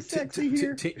Hannah too sexy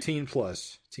here? Teen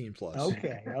plus.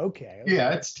 Okay.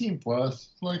 Yeah, it's teen plus.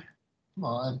 Like, come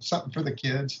on, something for the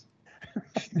kids.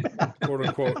 Quote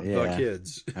unquote, Yeah. the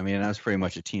kids. I mean, I was pretty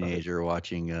much a teenager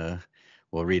watching,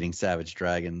 reading Savage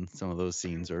Dragon. Some of those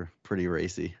scenes are pretty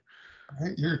racy.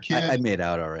 Right, you're a kid. I made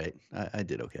out all right. I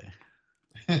did okay.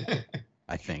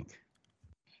 I think.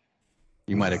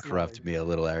 You might have corrupted me a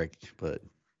little, Eric, but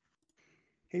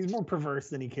He's more perverse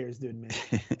than he cares to admit.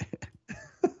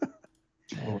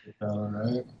 All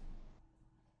right.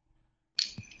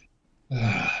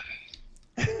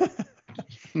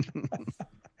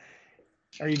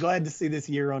 Are you glad to see this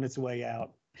year on its way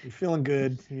out? You feeling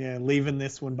good? Yeah, leaving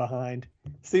this one behind.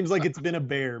 Seems like it's been a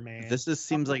bear, man. this just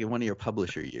seems like one of your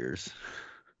publisher years.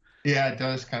 Yeah, it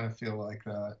does kind of feel like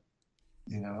that.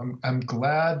 I'm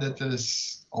glad that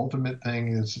this ultimate thing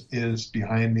is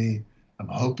behind me. I'm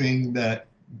hoping that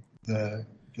the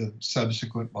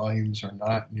subsequent volumes are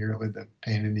not nearly the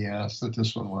pain in the ass that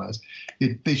this one was.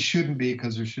 They shouldn't be,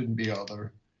 because there shouldn't be all the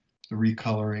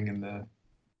recoloring and the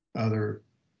other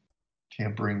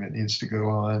tampering that needs to go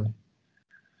on.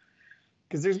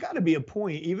 Because there's got to be a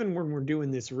point, even when we're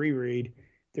doing this reread,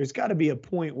 there's got to be a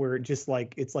point where it's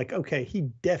like, okay, he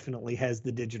definitely has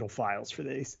the digital files for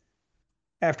these.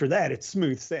 After that, it's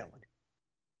smooth sailing.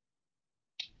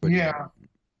 Yeah.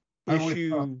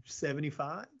 Issue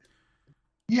 75?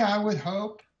 Yeah, I would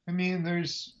hope. I mean,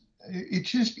 it's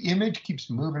just Image keeps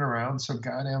moving around so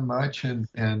goddamn much,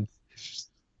 and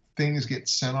things get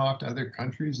sent off to other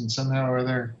countries, and somehow or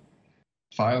other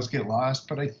files get lost.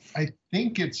 But I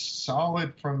think it's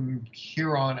solid from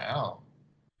here on out.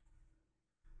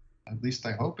 At least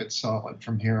I hope it's solid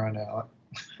from here on out.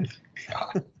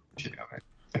 God damn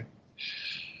it.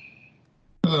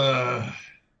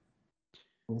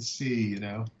 We'll see,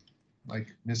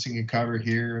 like missing a cover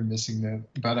here and missing that.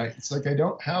 But it's like I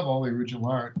don't have all the original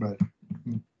art, but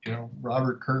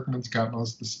Robert Kirkman's got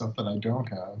most of the stuff that I don't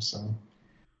have. So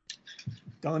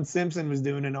Don Simpson was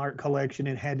doing an art collection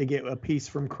and had to get a piece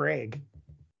from Craig.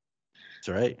 That's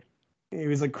right. He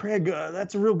was like, Craig,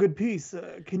 that's a real good piece.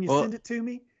 Can you send it to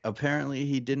me? Apparently,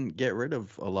 he didn't get rid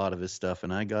of a lot of his stuff,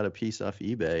 and I got a piece off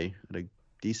eBay at a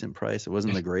decent price. It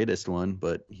wasn't the greatest one,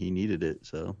 but he needed it,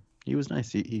 so he was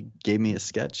nice. He gave me a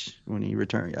sketch when he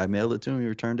returned. I mailed it to him. He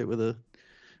returned it with a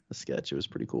sketch. It was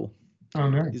pretty cool. Oh,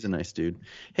 nice. He's a nice dude.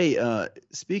 Hey,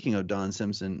 speaking of Don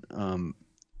Simpson,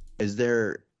 is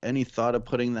there any thought of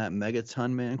putting that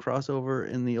Megaton Man crossover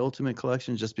in the Ultimate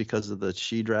Collection just because of the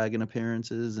She-Dragon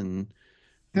appearances? And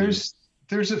there's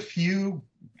a few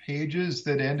pages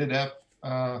that ended up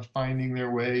finding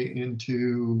their way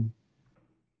into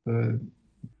the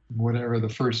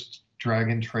first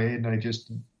Dragon trade, and I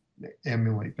just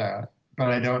emulate that. But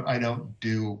I don't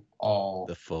do all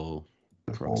the full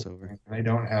crossover. I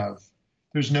don't have.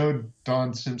 There's no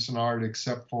Don Simpson art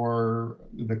except for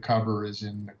the cover is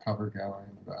in the cover gallery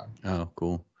in the back. Oh,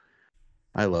 cool.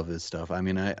 I love his stuff. I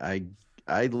mean, I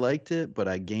liked it, but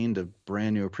I gained a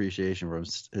brand new appreciation for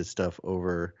his stuff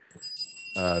over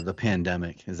the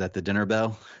pandemic. Is that the dinner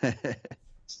bell?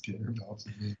 It's dinner bell to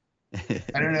me.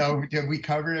 I don't know. Have we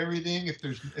covered everything? If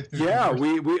there's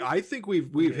I think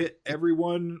we've hit every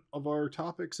one of our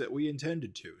topics that we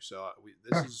intended to. So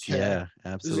this is yeah,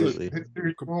 absolutely. If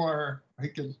there's more, I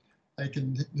can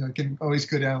always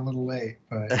go down a little late,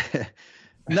 but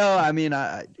no, I mean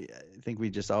I think we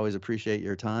just always appreciate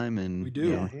your time, and we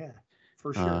do. Yeah,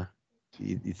 for sure.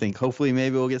 You think hopefully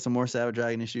maybe we'll get some more Savage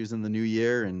Dragon issues in the new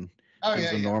year and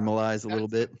things will normalize a little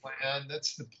bit.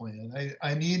 That's the plan.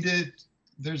 I need to.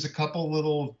 There's a couple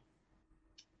little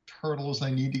hurdles I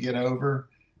need to get over,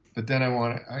 but then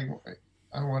I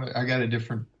got a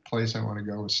different place I want to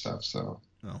go with stuff. So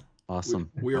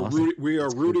awesome. We are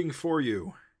rooting for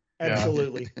you.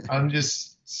 Absolutely. I'm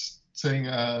just saying,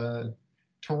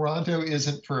 Toronto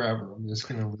isn't forever. I'm just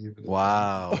going to leave it.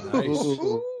 Wow. Nice.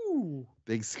 Ooh.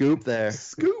 Big scoop there.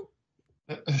 Scoop.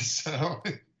 So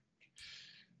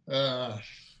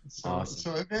awesome.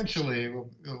 So eventually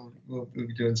we'll be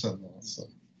doing something else.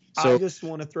 I just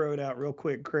want to throw it out real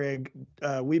quick, Craig.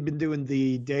 We've been doing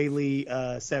the daily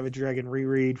Savage Dragon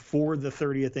reread for the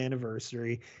 30th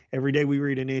anniversary. Every day we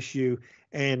read an issue,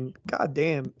 and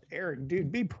goddamn, Erik,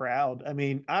 dude, be proud. I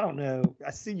mean, I don't know.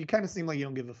 I see you kind of seem like you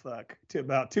don't give a fuck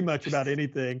too much about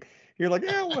anything. You're like,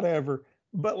 yeah, whatever.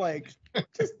 But like,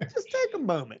 just take a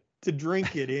moment to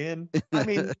drink it in. I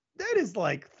mean, that is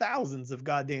like thousands of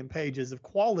goddamn pages of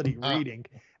quality reading.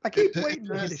 I keep waiting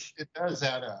to hit it does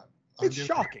add up. It's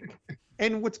shocking.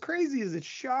 And what's crazy is it's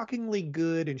shockingly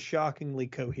good and shockingly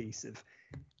cohesive.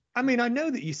 I mean, I know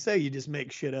that you say you just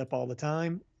make shit up all the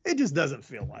time. It just doesn't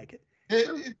feel like it.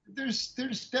 There's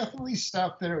definitely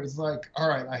stuff that it was like, all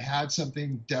right, I had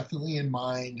something definitely in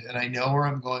mind, and I know where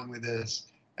I'm going with this,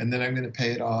 and then I'm going to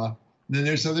pay it off. And then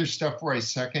there's other stuff where I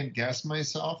second guess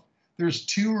myself. There's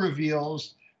two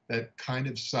reveals that kind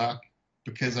of suck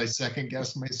because I second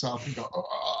guess myself and go,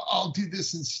 oh, I'll do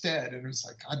this instead. And it was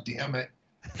like, God damn it,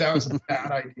 that was a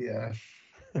bad idea.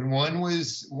 And one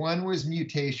was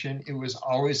mutation. It was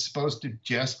always supposed to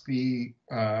just be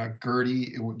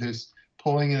Gertie. This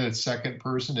pulling in a second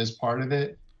person as part of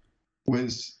it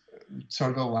was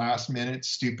sort of a last minute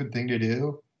stupid thing to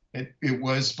do. It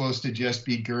was supposed to just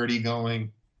be Gertie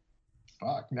going,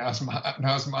 fuck, now's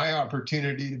my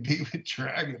opportunity to be with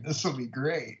Dragon. This will be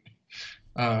great.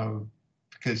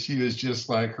 Because she was just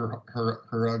like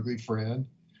her ugly friend.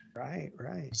 Right.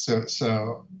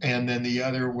 So, and then the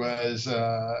other was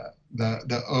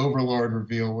the Overlord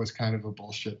reveal was kind of a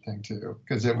bullshit thing too,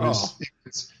 because it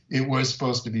was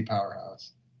supposed to be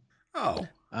Powerhouse. Oh.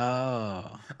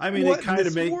 I mean, What it kind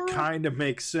of world?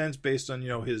 makes sense based on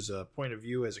his point of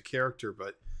view as a character,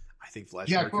 but I think Flash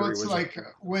Yeah, Mercury well, it's was like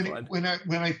when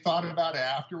I thought about it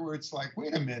afterwards, like,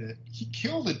 wait a minute, he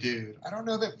killed a dude. I don't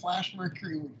know that Flash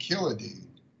Mercury would kill a dude.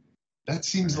 That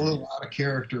seems a little out of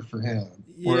character for him.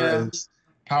 Yeah. Whereas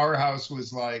Powerhouse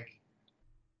was like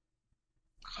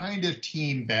kind of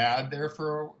team bad there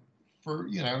for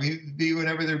he'd be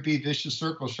whenever there'd be vicious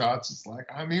circle shots. It's like,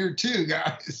 I'm here too,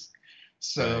 guys.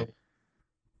 So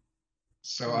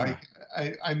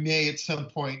I may at some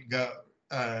point go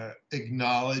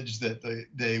acknowledge that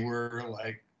they were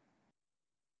like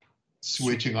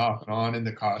switching off and on in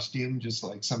the costume, just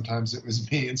like sometimes it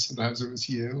was me and sometimes it was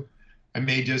you. I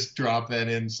may just drop that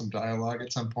in some dialogue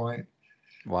at some point.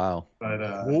 Wow.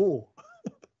 But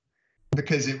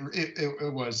because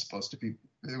it was supposed to be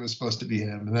it was supposed to be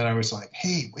him. And then I was like,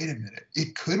 hey, wait a minute.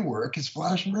 It could work as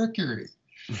Flash Mercury.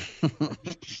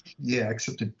 Yeah,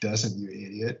 except it doesn't, you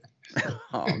idiot.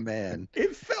 Oh man,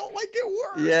 It felt like it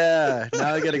worked. yeah.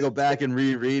 Now I got to go back and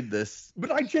reread this.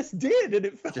 But I just did, and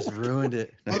it felt Just like ruined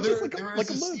it. Well, It's there like was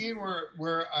a a loop. scene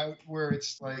where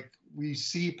it's like we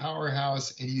see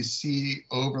Powerhouse and you see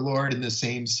Overlord in the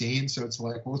same scene, so it's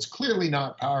like, well, it's clearly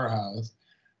not Powerhouse,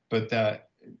 but that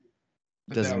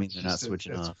Doesn't that mean was they're not just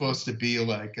switching it's off. supposed to be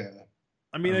like a.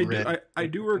 I mean, red- I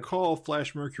do recall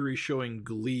Flash Mercury showing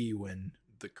Glee when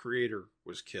the creator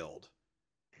was killed.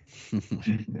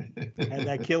 had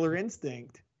that killer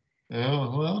instinct.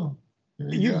 Oh well.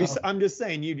 There you go. I'm just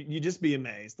saying, you just be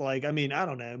amazed. Like, I mean, I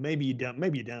don't know. Maybe you don't.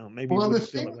 Maybe you don't. Maybe Well, you the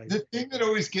wouldn't feel that way. thing that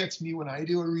always gets me when I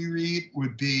do a reread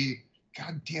would be,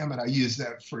 God damn it, I use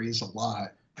that phrase a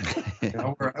lot. You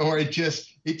know, or it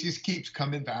just keeps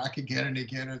coming back again and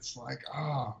again. It's like,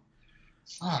 oh,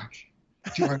 fuck.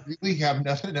 Do I really have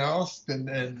nothing else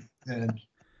than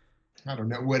I don't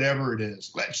know, whatever it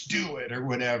is. Let's do it or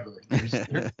whatever.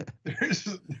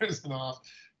 There's an off,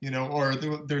 you know, or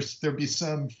there'll be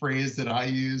some phrase that I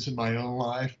use in my own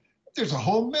life. There's a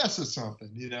whole mess of something,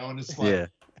 you know, and it's like, Yeah.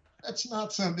 that's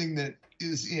not something that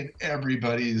is in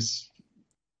everybody's.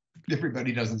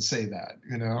 Everybody doesn't say that,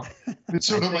 you know. It's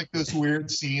sort of like those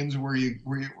weird scenes where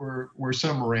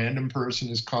some random person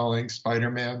is calling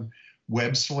Spider-Man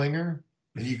web slinger,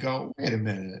 and you go, wait a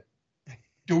minute,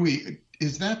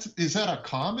 is that a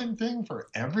common thing for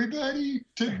everybody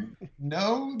to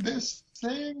know this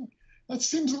thing? That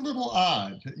seems a little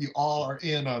odd. You all are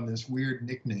in on this weird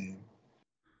nickname.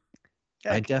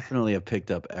 I definitely have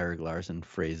picked up Erik Larsen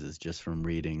phrases just from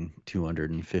reading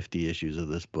 250 issues of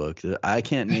this book. I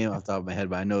can't name off the top of my head,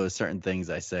 but I know there's certain things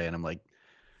I say, and I'm like,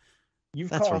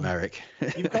 that's from Erik.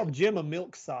 You've called Jim a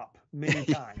milksop many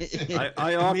times.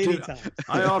 I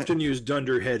often use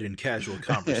dunderhead in casual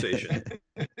conversation.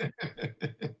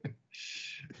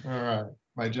 All right,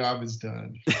 my job is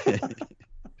done.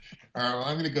 All right, well,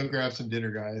 I'm going to go grab some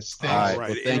dinner, guys. All right, Right,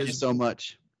 well, thank you so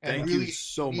much. Thank you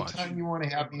so much. Anytime you want to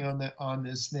have me on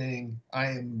this thing,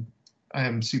 I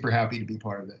am super happy to be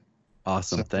part of it.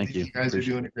 Awesome, So thank you. You guys are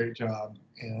doing a great job,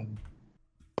 and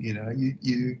you know,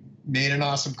 you made an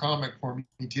awesome comic for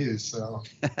me too. So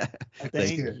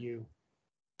Thank you.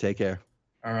 Take care.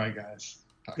 All right, guys.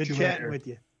 Talk Good to you chatting later. with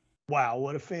you. Wow,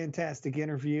 what a fantastic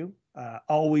interview.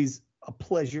 Always a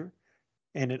pleasure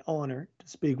and an honor to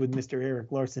speak with Mr.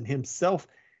 Erik Larsen himself.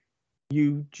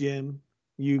 You, Jim,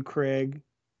 you, Craig.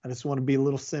 I just want to be a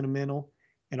little sentimental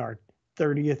in our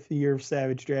 30th year of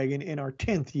Savage Dragon, in our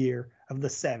 10th year of the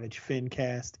Savage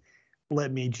FINcast.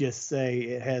 Let me just say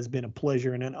it has been a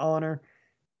pleasure and an honor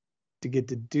to get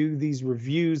to do these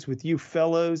reviews with you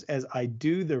fellows. As I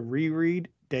do the reread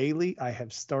daily, I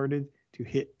have started to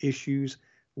hit issues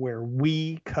where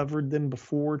we covered them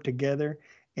before together,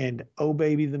 and oh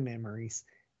baby, the memories.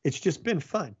 It's just been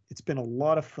fun. It's been a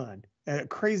lot of fun. A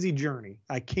crazy journey.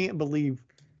 I can't believe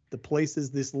the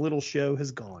places this little show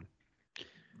has gone.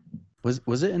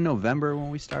 Was it in November when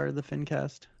we started the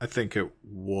FINcast? I think it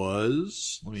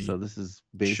was. Let me So this is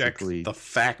check basically the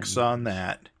facts on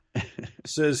that. It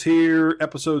says here,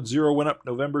 episode 0 went up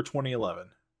November 2011.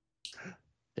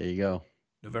 There you go.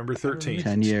 November 13th.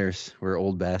 10 years. We're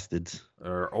old bastards.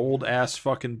 Or old ass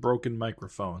fucking broken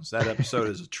microphones. That episode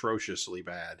is atrociously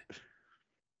bad.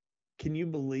 Can you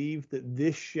believe that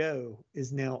this show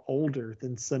is now older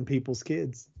than some people's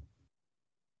kids?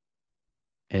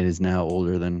 It is now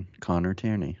older than Connor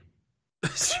Tierney.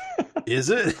 Is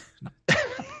it?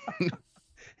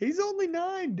 He's only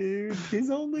 9, dude. He's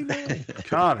only 9.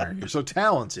 Connor, you're so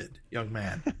talented, young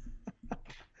man.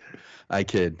 I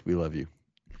kid. We love you.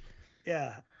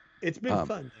 Yeah. It's been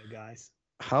fun, though, guys.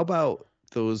 How about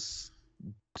those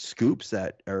scoops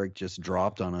that Erik just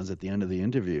dropped on us at the end of the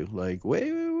interview? Like,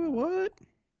 wait, what?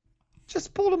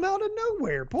 Just pulled him out of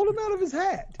nowhere. Pulled him out of his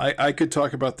hat. I could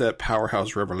talk about that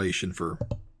powerhouse revelation for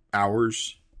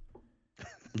hours.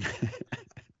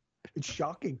 It's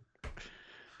shocking.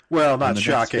 Well, And not the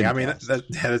shocking. best I mean,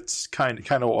 FINcast. that's kind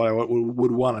of what I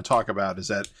would want to talk about is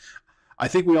that I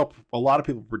think a lot of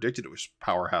people predicted it was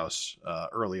Powerhouse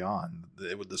early on.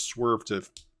 The swerve to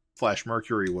Flash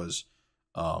Mercury was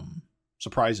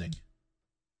surprising.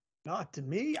 Not to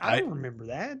me. I don't remember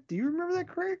that. Do you remember that,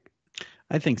 Craig?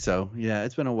 I think so. Yeah,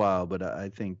 it's been a while, but I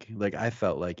think I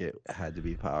felt like it had to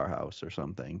be Powerhouse or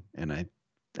something. And I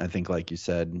think like you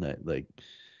said, that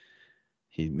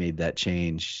he made that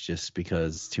change just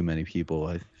because too many people,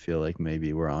 I feel like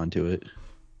maybe were onto it.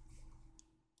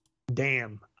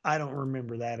 Damn. I don't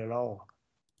remember that at all.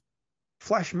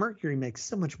 Flash Mercury makes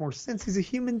so much more sense. He's a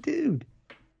human dude.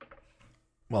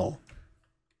 Well,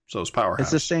 So is Powerhouse.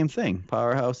 It's the same thing.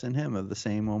 Powerhouse and him are the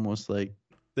same, almost like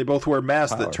They both wear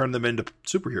masks Power. that turn them into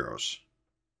superheroes.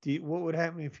 What would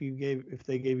happen if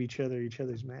they gave each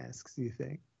other's masks? Do you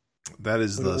think? That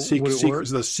is Would the it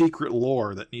work? secret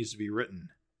lore that needs to be written.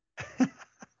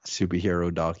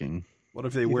 superhero docking. What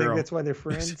if they You wear think them? that's why they're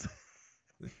friends?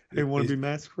 They want to be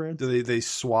mask friends. Do they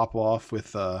swap off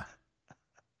with?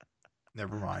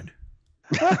 Never mind.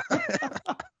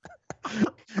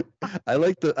 I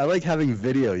like having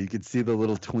video. You could see the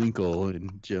little twinkle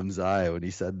in Jim's eye when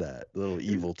he said that. The little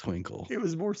evil twinkle. It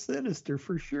was more sinister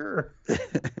for sure.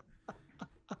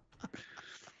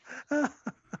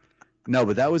 No,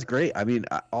 but that was great. I mean,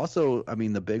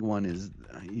 the big one is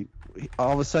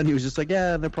all of a sudden he was just like,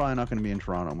 yeah, they're probably not going to be in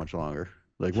Toronto much longer.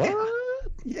 Like, what?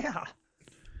 Yeah.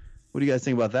 What do you guys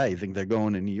think about that? You think they're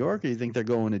going to New York, or you think they're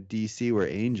going to D.C. where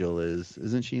Angel is?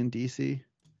 Isn't she in D.C.?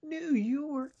 New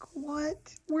York?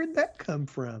 What? Where'd that come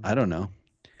from? I don't know.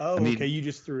 Oh, I mean- okay. You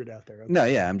just threw it out there. Okay. No,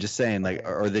 yeah, I'm just saying, like, Okay.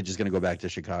 or are they just going to go back to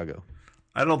Chicago?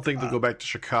 I don't think they'll go back to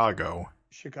Chicago.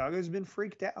 Chicago's been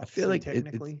freaked out. I feel so like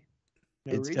technically,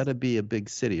 no It's reason. got to be a big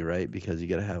city, right? Because you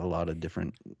got to have a lot of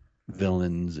different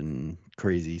villains and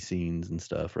crazy scenes and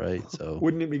stuff, right? So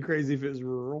Wouldn't it be crazy if it was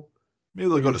rural? Maybe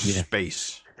they'll go to Yeah.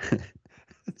 space.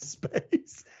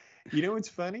 Space. You know what's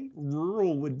funny?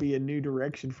 Rural would be a new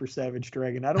direction for Savage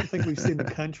Dragon. I don't think we've seen the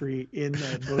country in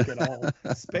that book at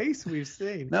all. Space we've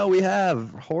seen. no, we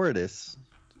have Horridus.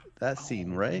 That Oh,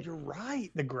 scene, right? You're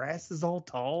right. The grass is all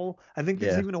tall. I think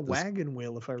there's Yeah, even a this- wagon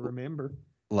wheel, if I remember.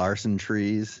 Larson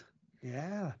trees.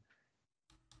 Yeah.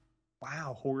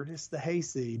 Wow. Hortus the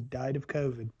hayseed died of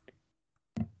COVID.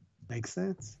 Makes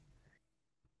sense.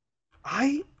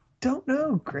 I don't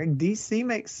know, Craig. DC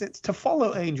makes sense. To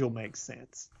follow Angel makes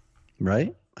sense.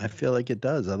 Right? I feel like it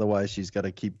does. Otherwise, she's got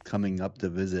to keep coming up to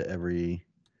visit every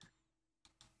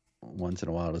once in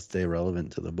a while to stay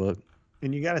relevant to the book.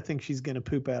 And you got to think she's going to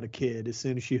poop out a kid as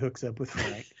soon as she hooks up with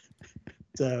Frank.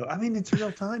 So, I mean, it's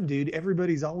real time, dude.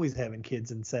 Everybody's always having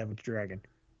kids in Savage Dragon.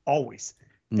 Always.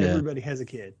 Yeah. Everybody has a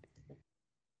kid.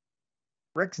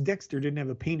 Rex Dexter didn't have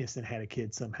a penis and had a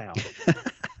kid somehow.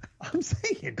 I'm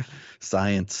saying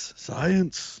Science.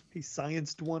 he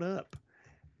scienced one up.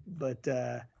 But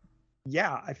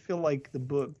yeah, I feel like the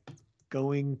book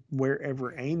going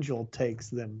wherever Angel takes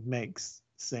them makes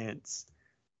sense.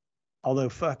 Although,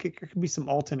 fuck, it could be some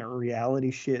alternate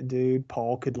reality shit, dude.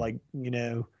 Paul could, like,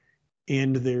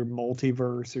 end their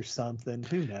multiverse or something.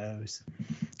 Who knows?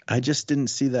 I just didn't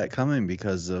see that coming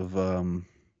because of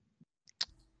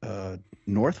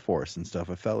North Force and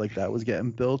stuff. I felt like that was getting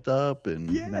built up,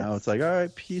 and Yes. now it's like, all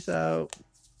right, peace out.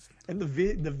 And the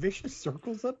vicious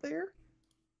circles up there?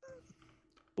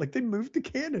 Like, they moved to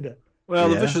Canada.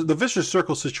 Well, Yeah. the vicious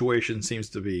circle situation seems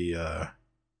to be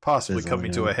possibly Fizzling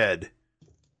coming to a out. head.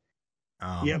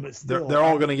 Yeah, but still, they're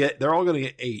all gonna get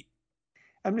 8.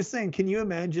 I'm just saying, can you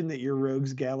imagine that your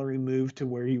rogues gallery moved to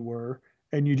where you were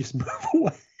and you just move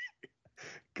away?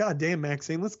 God damn,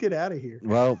 Maxine, let's get out of here.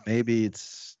 Well, maybe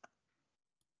it's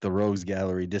the Rogues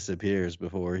Gallery disappears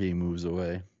before he moves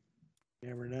away.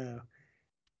 Never know.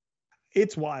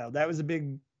 It's wild. That was a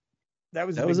big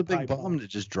Big pipe bomb bomb. to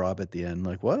just drop at the end.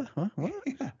 Like, what? Huh? What?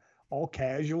 Yeah, all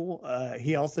casual.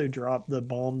 He also dropped the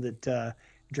bomb that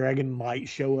Dragon might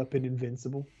show up in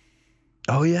Invincible.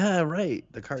 Oh, yeah, right.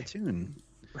 The cartoon.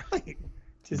 Right.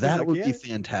 Just That like, would yeah, be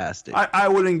fantastic. I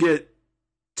wouldn't get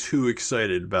too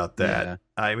excited about that. Yeah.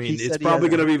 I mean, He it's said he probably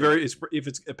had going to a- be very. If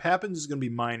it happens, it's going to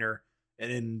be minor,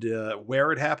 and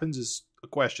where it happens is a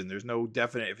question. There's no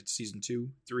definite if it's season 2,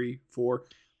 3, 4.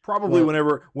 Probably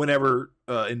Well- whenever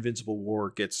Invincible War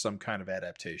gets some kind of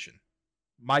adaptation.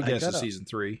 My guess is gotta- season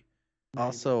 3.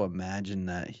 Also, imagine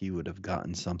that he would have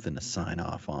gotten something to sign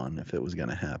off on if it was going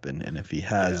to happen. And if he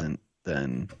hasn't,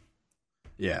 then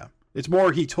Yeah, it's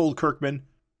more he told Kirkman,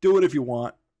 "Do it if you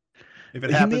want. If it He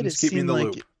made happens, it keep me in the seem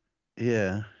like loop."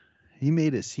 yeah, he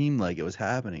made it seem like it was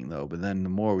happening though. But then the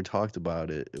more we talked about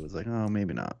it, it was like, oh,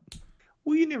 maybe not.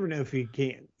 well, you never know if he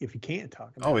can't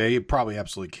talk about Oh it. yeah, you probably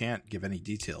absolutely can't give any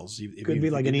details. Could be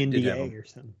like an NDA or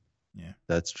something.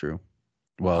 That's true.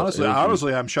 Well,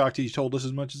 Honestly, I'm shocked he told us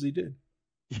as much as he did.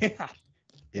 Yeah.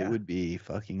 it would be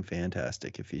fucking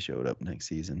fantastic if he showed up next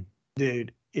season.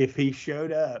 Dude, if he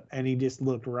showed up and he just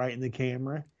looked right in the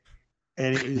camera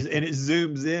and it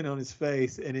zooms in on his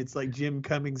face and it's like Jim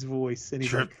Cummings' voice and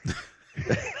he's Sure.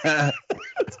 like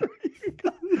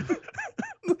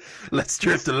Let's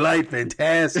trip the light,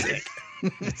 fantastic.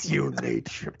 it's you made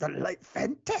trip the light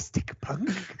fantastic punk.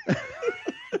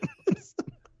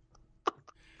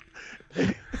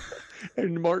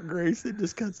 And Mark Grayson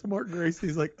just cuts to Mark Grayson.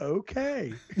 He's like,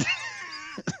 okay.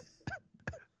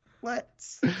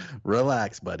 Let's.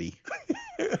 Relax, buddy.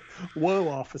 Whoa,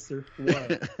 officer.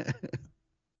 Whoa.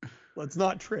 Let's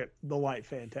not trip the white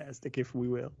fantastic, if we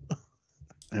will.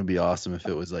 It'd be awesome if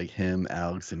it was like him,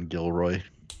 Alex, and Gilroy.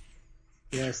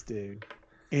 Yes, dude.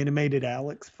 Animated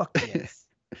Alex. Fuck yes.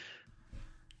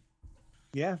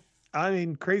 Yeah. I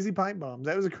mean, crazy pipe bombs.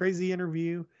 That was a crazy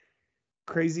interview.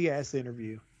 Crazy ass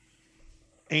interview.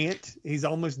 Ant, he's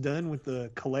almost done with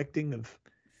the collecting of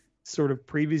sort of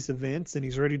previous events, and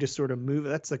he's ready to sort of move.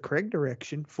 That's a Craig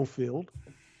direction fulfilled.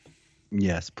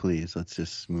 Yes, please. Let's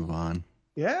just move on.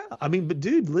 Yeah. I mean, but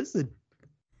dude, listen.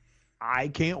 I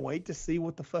can't wait to see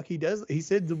what the fuck he does. He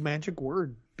said the magic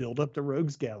word, build up the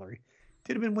rogues gallery.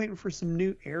 Dude, I've been waiting for some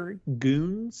new Eric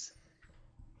goons.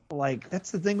 Like, that's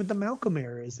the thing with the Malcolm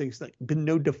era, is there's like been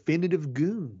no definitive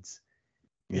goons.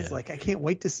 It's like, I can't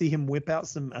wait to see him whip out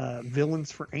some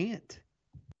villains for Ant.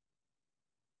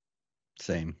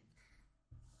 Same.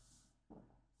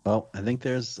 Well, I think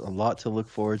there's a lot to look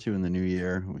forward to in the new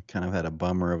year. We kind of had a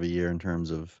bummer of a year in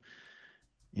terms of,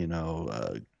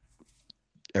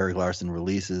 Erik Larsen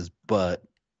releases, but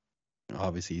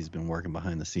obviously he's been working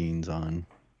behind the scenes on,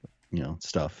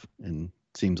 stuff, and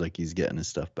seems like he's getting his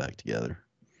stuff back together.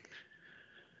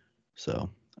 So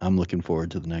I'm looking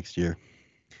forward to the next year.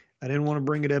 I didn't want to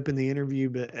bring it up in the interview,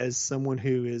 but as someone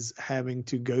who is having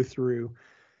to go through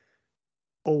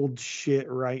old shit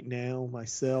right now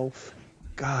myself,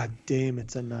 god damn,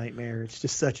 it's a nightmare. It's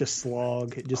just such a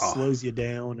slog. It just slows you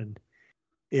down, and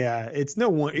yeah, it's no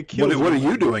one. It kills. What are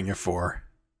you doing it for?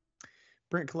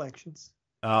 Print collections.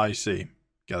 Oh, I see.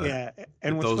 Got it. Yeah,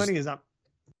 and what's funny is I'm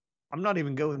not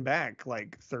even going back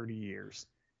like 30 years.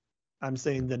 I'm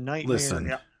saying the nightmare.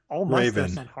 Listen, all my Raven,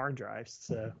 stuff's on hard drives.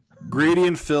 So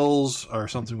gradient fills are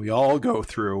something we all go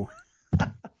through.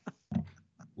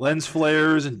 Lens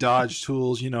flares and dodge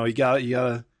tools. You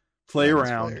gotta play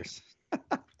around.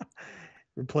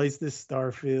 Replace this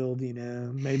Starfield.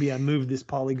 Maybe I move this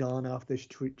polygon off this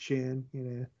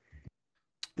chin.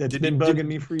 That's been bugging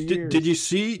me for years. Did you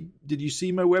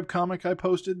see my webcomic I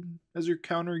posted as your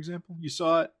counter example? You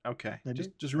saw it? Okay.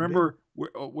 Just remember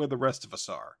where the rest of us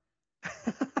are.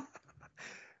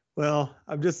 Well,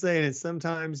 I'm just saying it.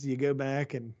 Sometimes you go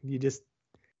back and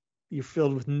you're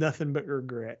filled with nothing but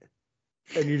regret.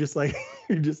 And you're just like,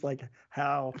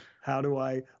 how do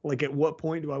I, like, at what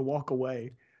point do I walk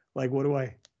away? Like, do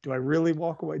I really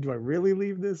walk away? Do I really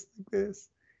leave this like this?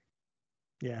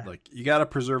 Yeah. Like, you got to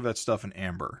preserve that stuff in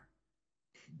amber.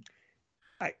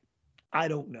 I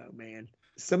don't know, man.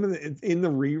 Some of in the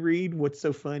reread, what's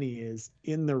so funny is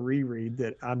in the reread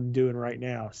that I'm doing right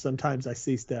now, sometimes I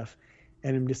see stuff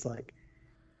and I'm just like,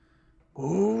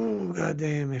 oh,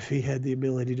 goddamn, if he had the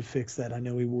ability to fix that, I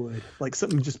know he would. Like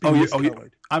something just being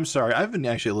miscolored. I'm sorry. I've been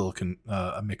actually a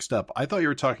little mixed up. I thought you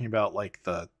were talking about like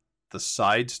the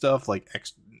side stuff, like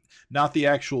not the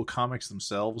actual comics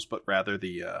themselves, but rather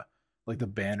the like the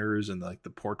banners and like the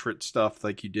portrait stuff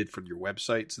like you did for your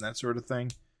websites and that sort of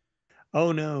thing.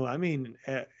 Oh no, I mean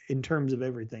in terms of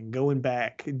everything, going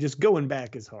back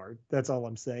is hard. That's all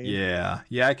I'm saying. Yeah,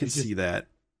 I can see that.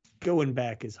 Going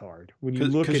back is hard. When you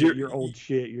look at your old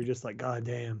shit, you're just like, God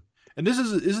damn. And this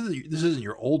isn't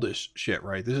your oldest shit,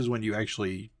 right? This is when you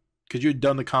actually, because you had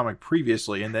done the comic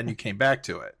previously and then you came back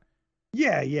to it.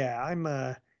 Yeah.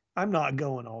 I'm not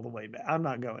going all the way back. I'm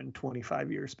not going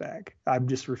 25 years back. I'm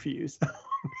just refused.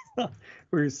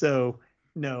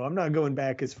 No, I'm not going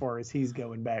back as far as he's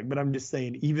going back, but I'm just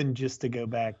saying, even just to go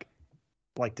back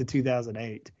like to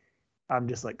 2008, I'm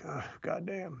just like, oh,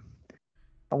 goddamn,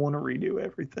 I want to redo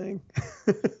everything.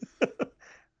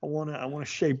 I want to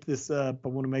shape this up. I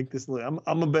want to make this look,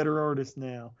 I'm a better artist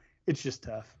now. It's just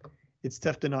tough. It's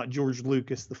tough to not George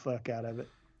Lucas the fuck out of it.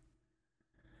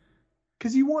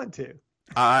 Cause you want to.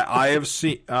 I have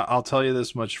seen, I'll tell you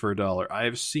this much for $1. I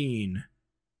have seen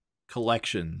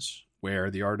collections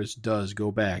where the artist does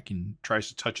go back and tries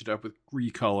to touch it up with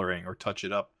recoloring or touch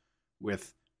it up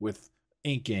with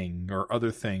inking or other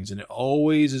things, and it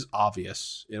always is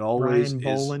obvious. It always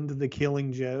Brian Boland, The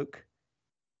Killing Joke.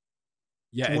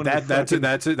 Yeah,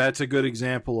 that's a good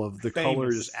example of the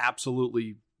color just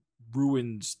absolutely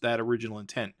ruins that original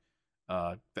intent.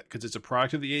 Because it's a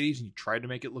product of the 80s and you tried to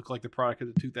make it look like the product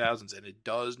of the 2000s, and it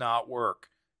does not work.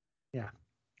 Yeah,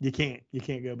 you can't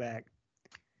go back.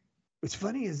 What's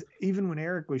funny is even when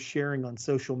Eric was sharing on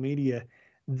social media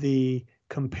the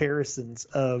comparisons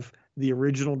of the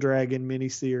original Dragon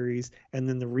miniseries and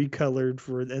then the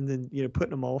recolored and then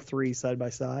putting them all three side by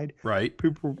side. Right.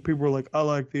 People were like, I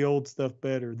like the old stuff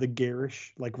better. The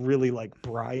garish, like really like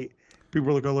bright. People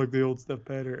were like, I like the old stuff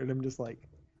better, and I'm just like,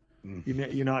 he's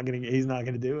not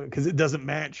gonna do it because it doesn't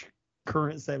match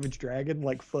current Savage Dragon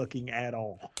like fucking at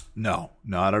all. No,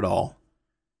 not at all.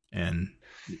 And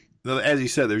as he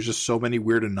said, there's just so many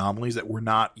weird anomalies that were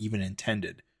not even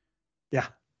intended. Yeah.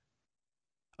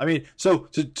 I mean, so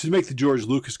to make the George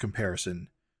Lucas comparison,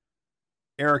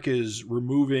 Erik is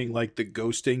removing like the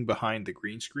ghosting behind the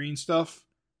green screen stuff.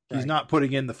 He's Right. not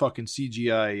putting in the fucking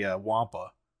CGI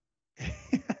Wampa.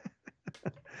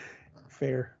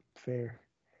 Fair. I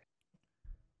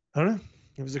don't know.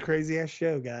 It was a crazy ass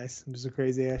show, guys. It was a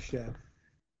crazy ass show.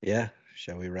 Yeah.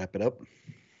 Shall we wrap it up?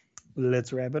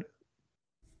 Let's wrap it up.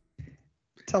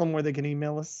 Tell them where they can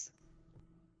email us.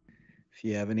 If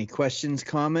you have any questions,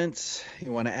 comments,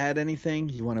 you want to add anything,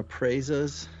 you want to praise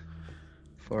us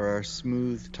for our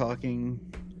smooth talking,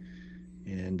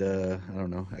 and I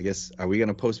don't know. I guess, are we going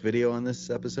to post video on this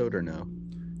episode or no?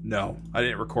 No, I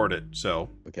didn't record it, so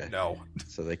Okay. no.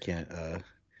 So they can't.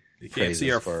 You can't praise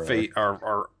see us our for,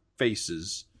 our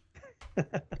faces.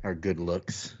 our good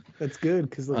looks. That's good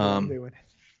because look what I'm doing.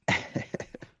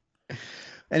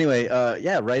 Anyway,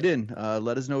 yeah, write in.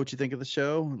 Let us know what you think of the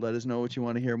show. Let us know what you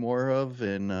want to hear more of,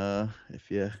 and if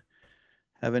you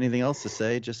have anything else to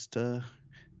say, just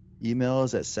email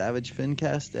us at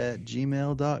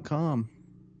savagefincast@gmail.com.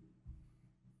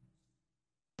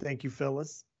 Thank you,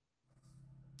 fellas.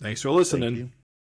 Thanks for listening. Thank you.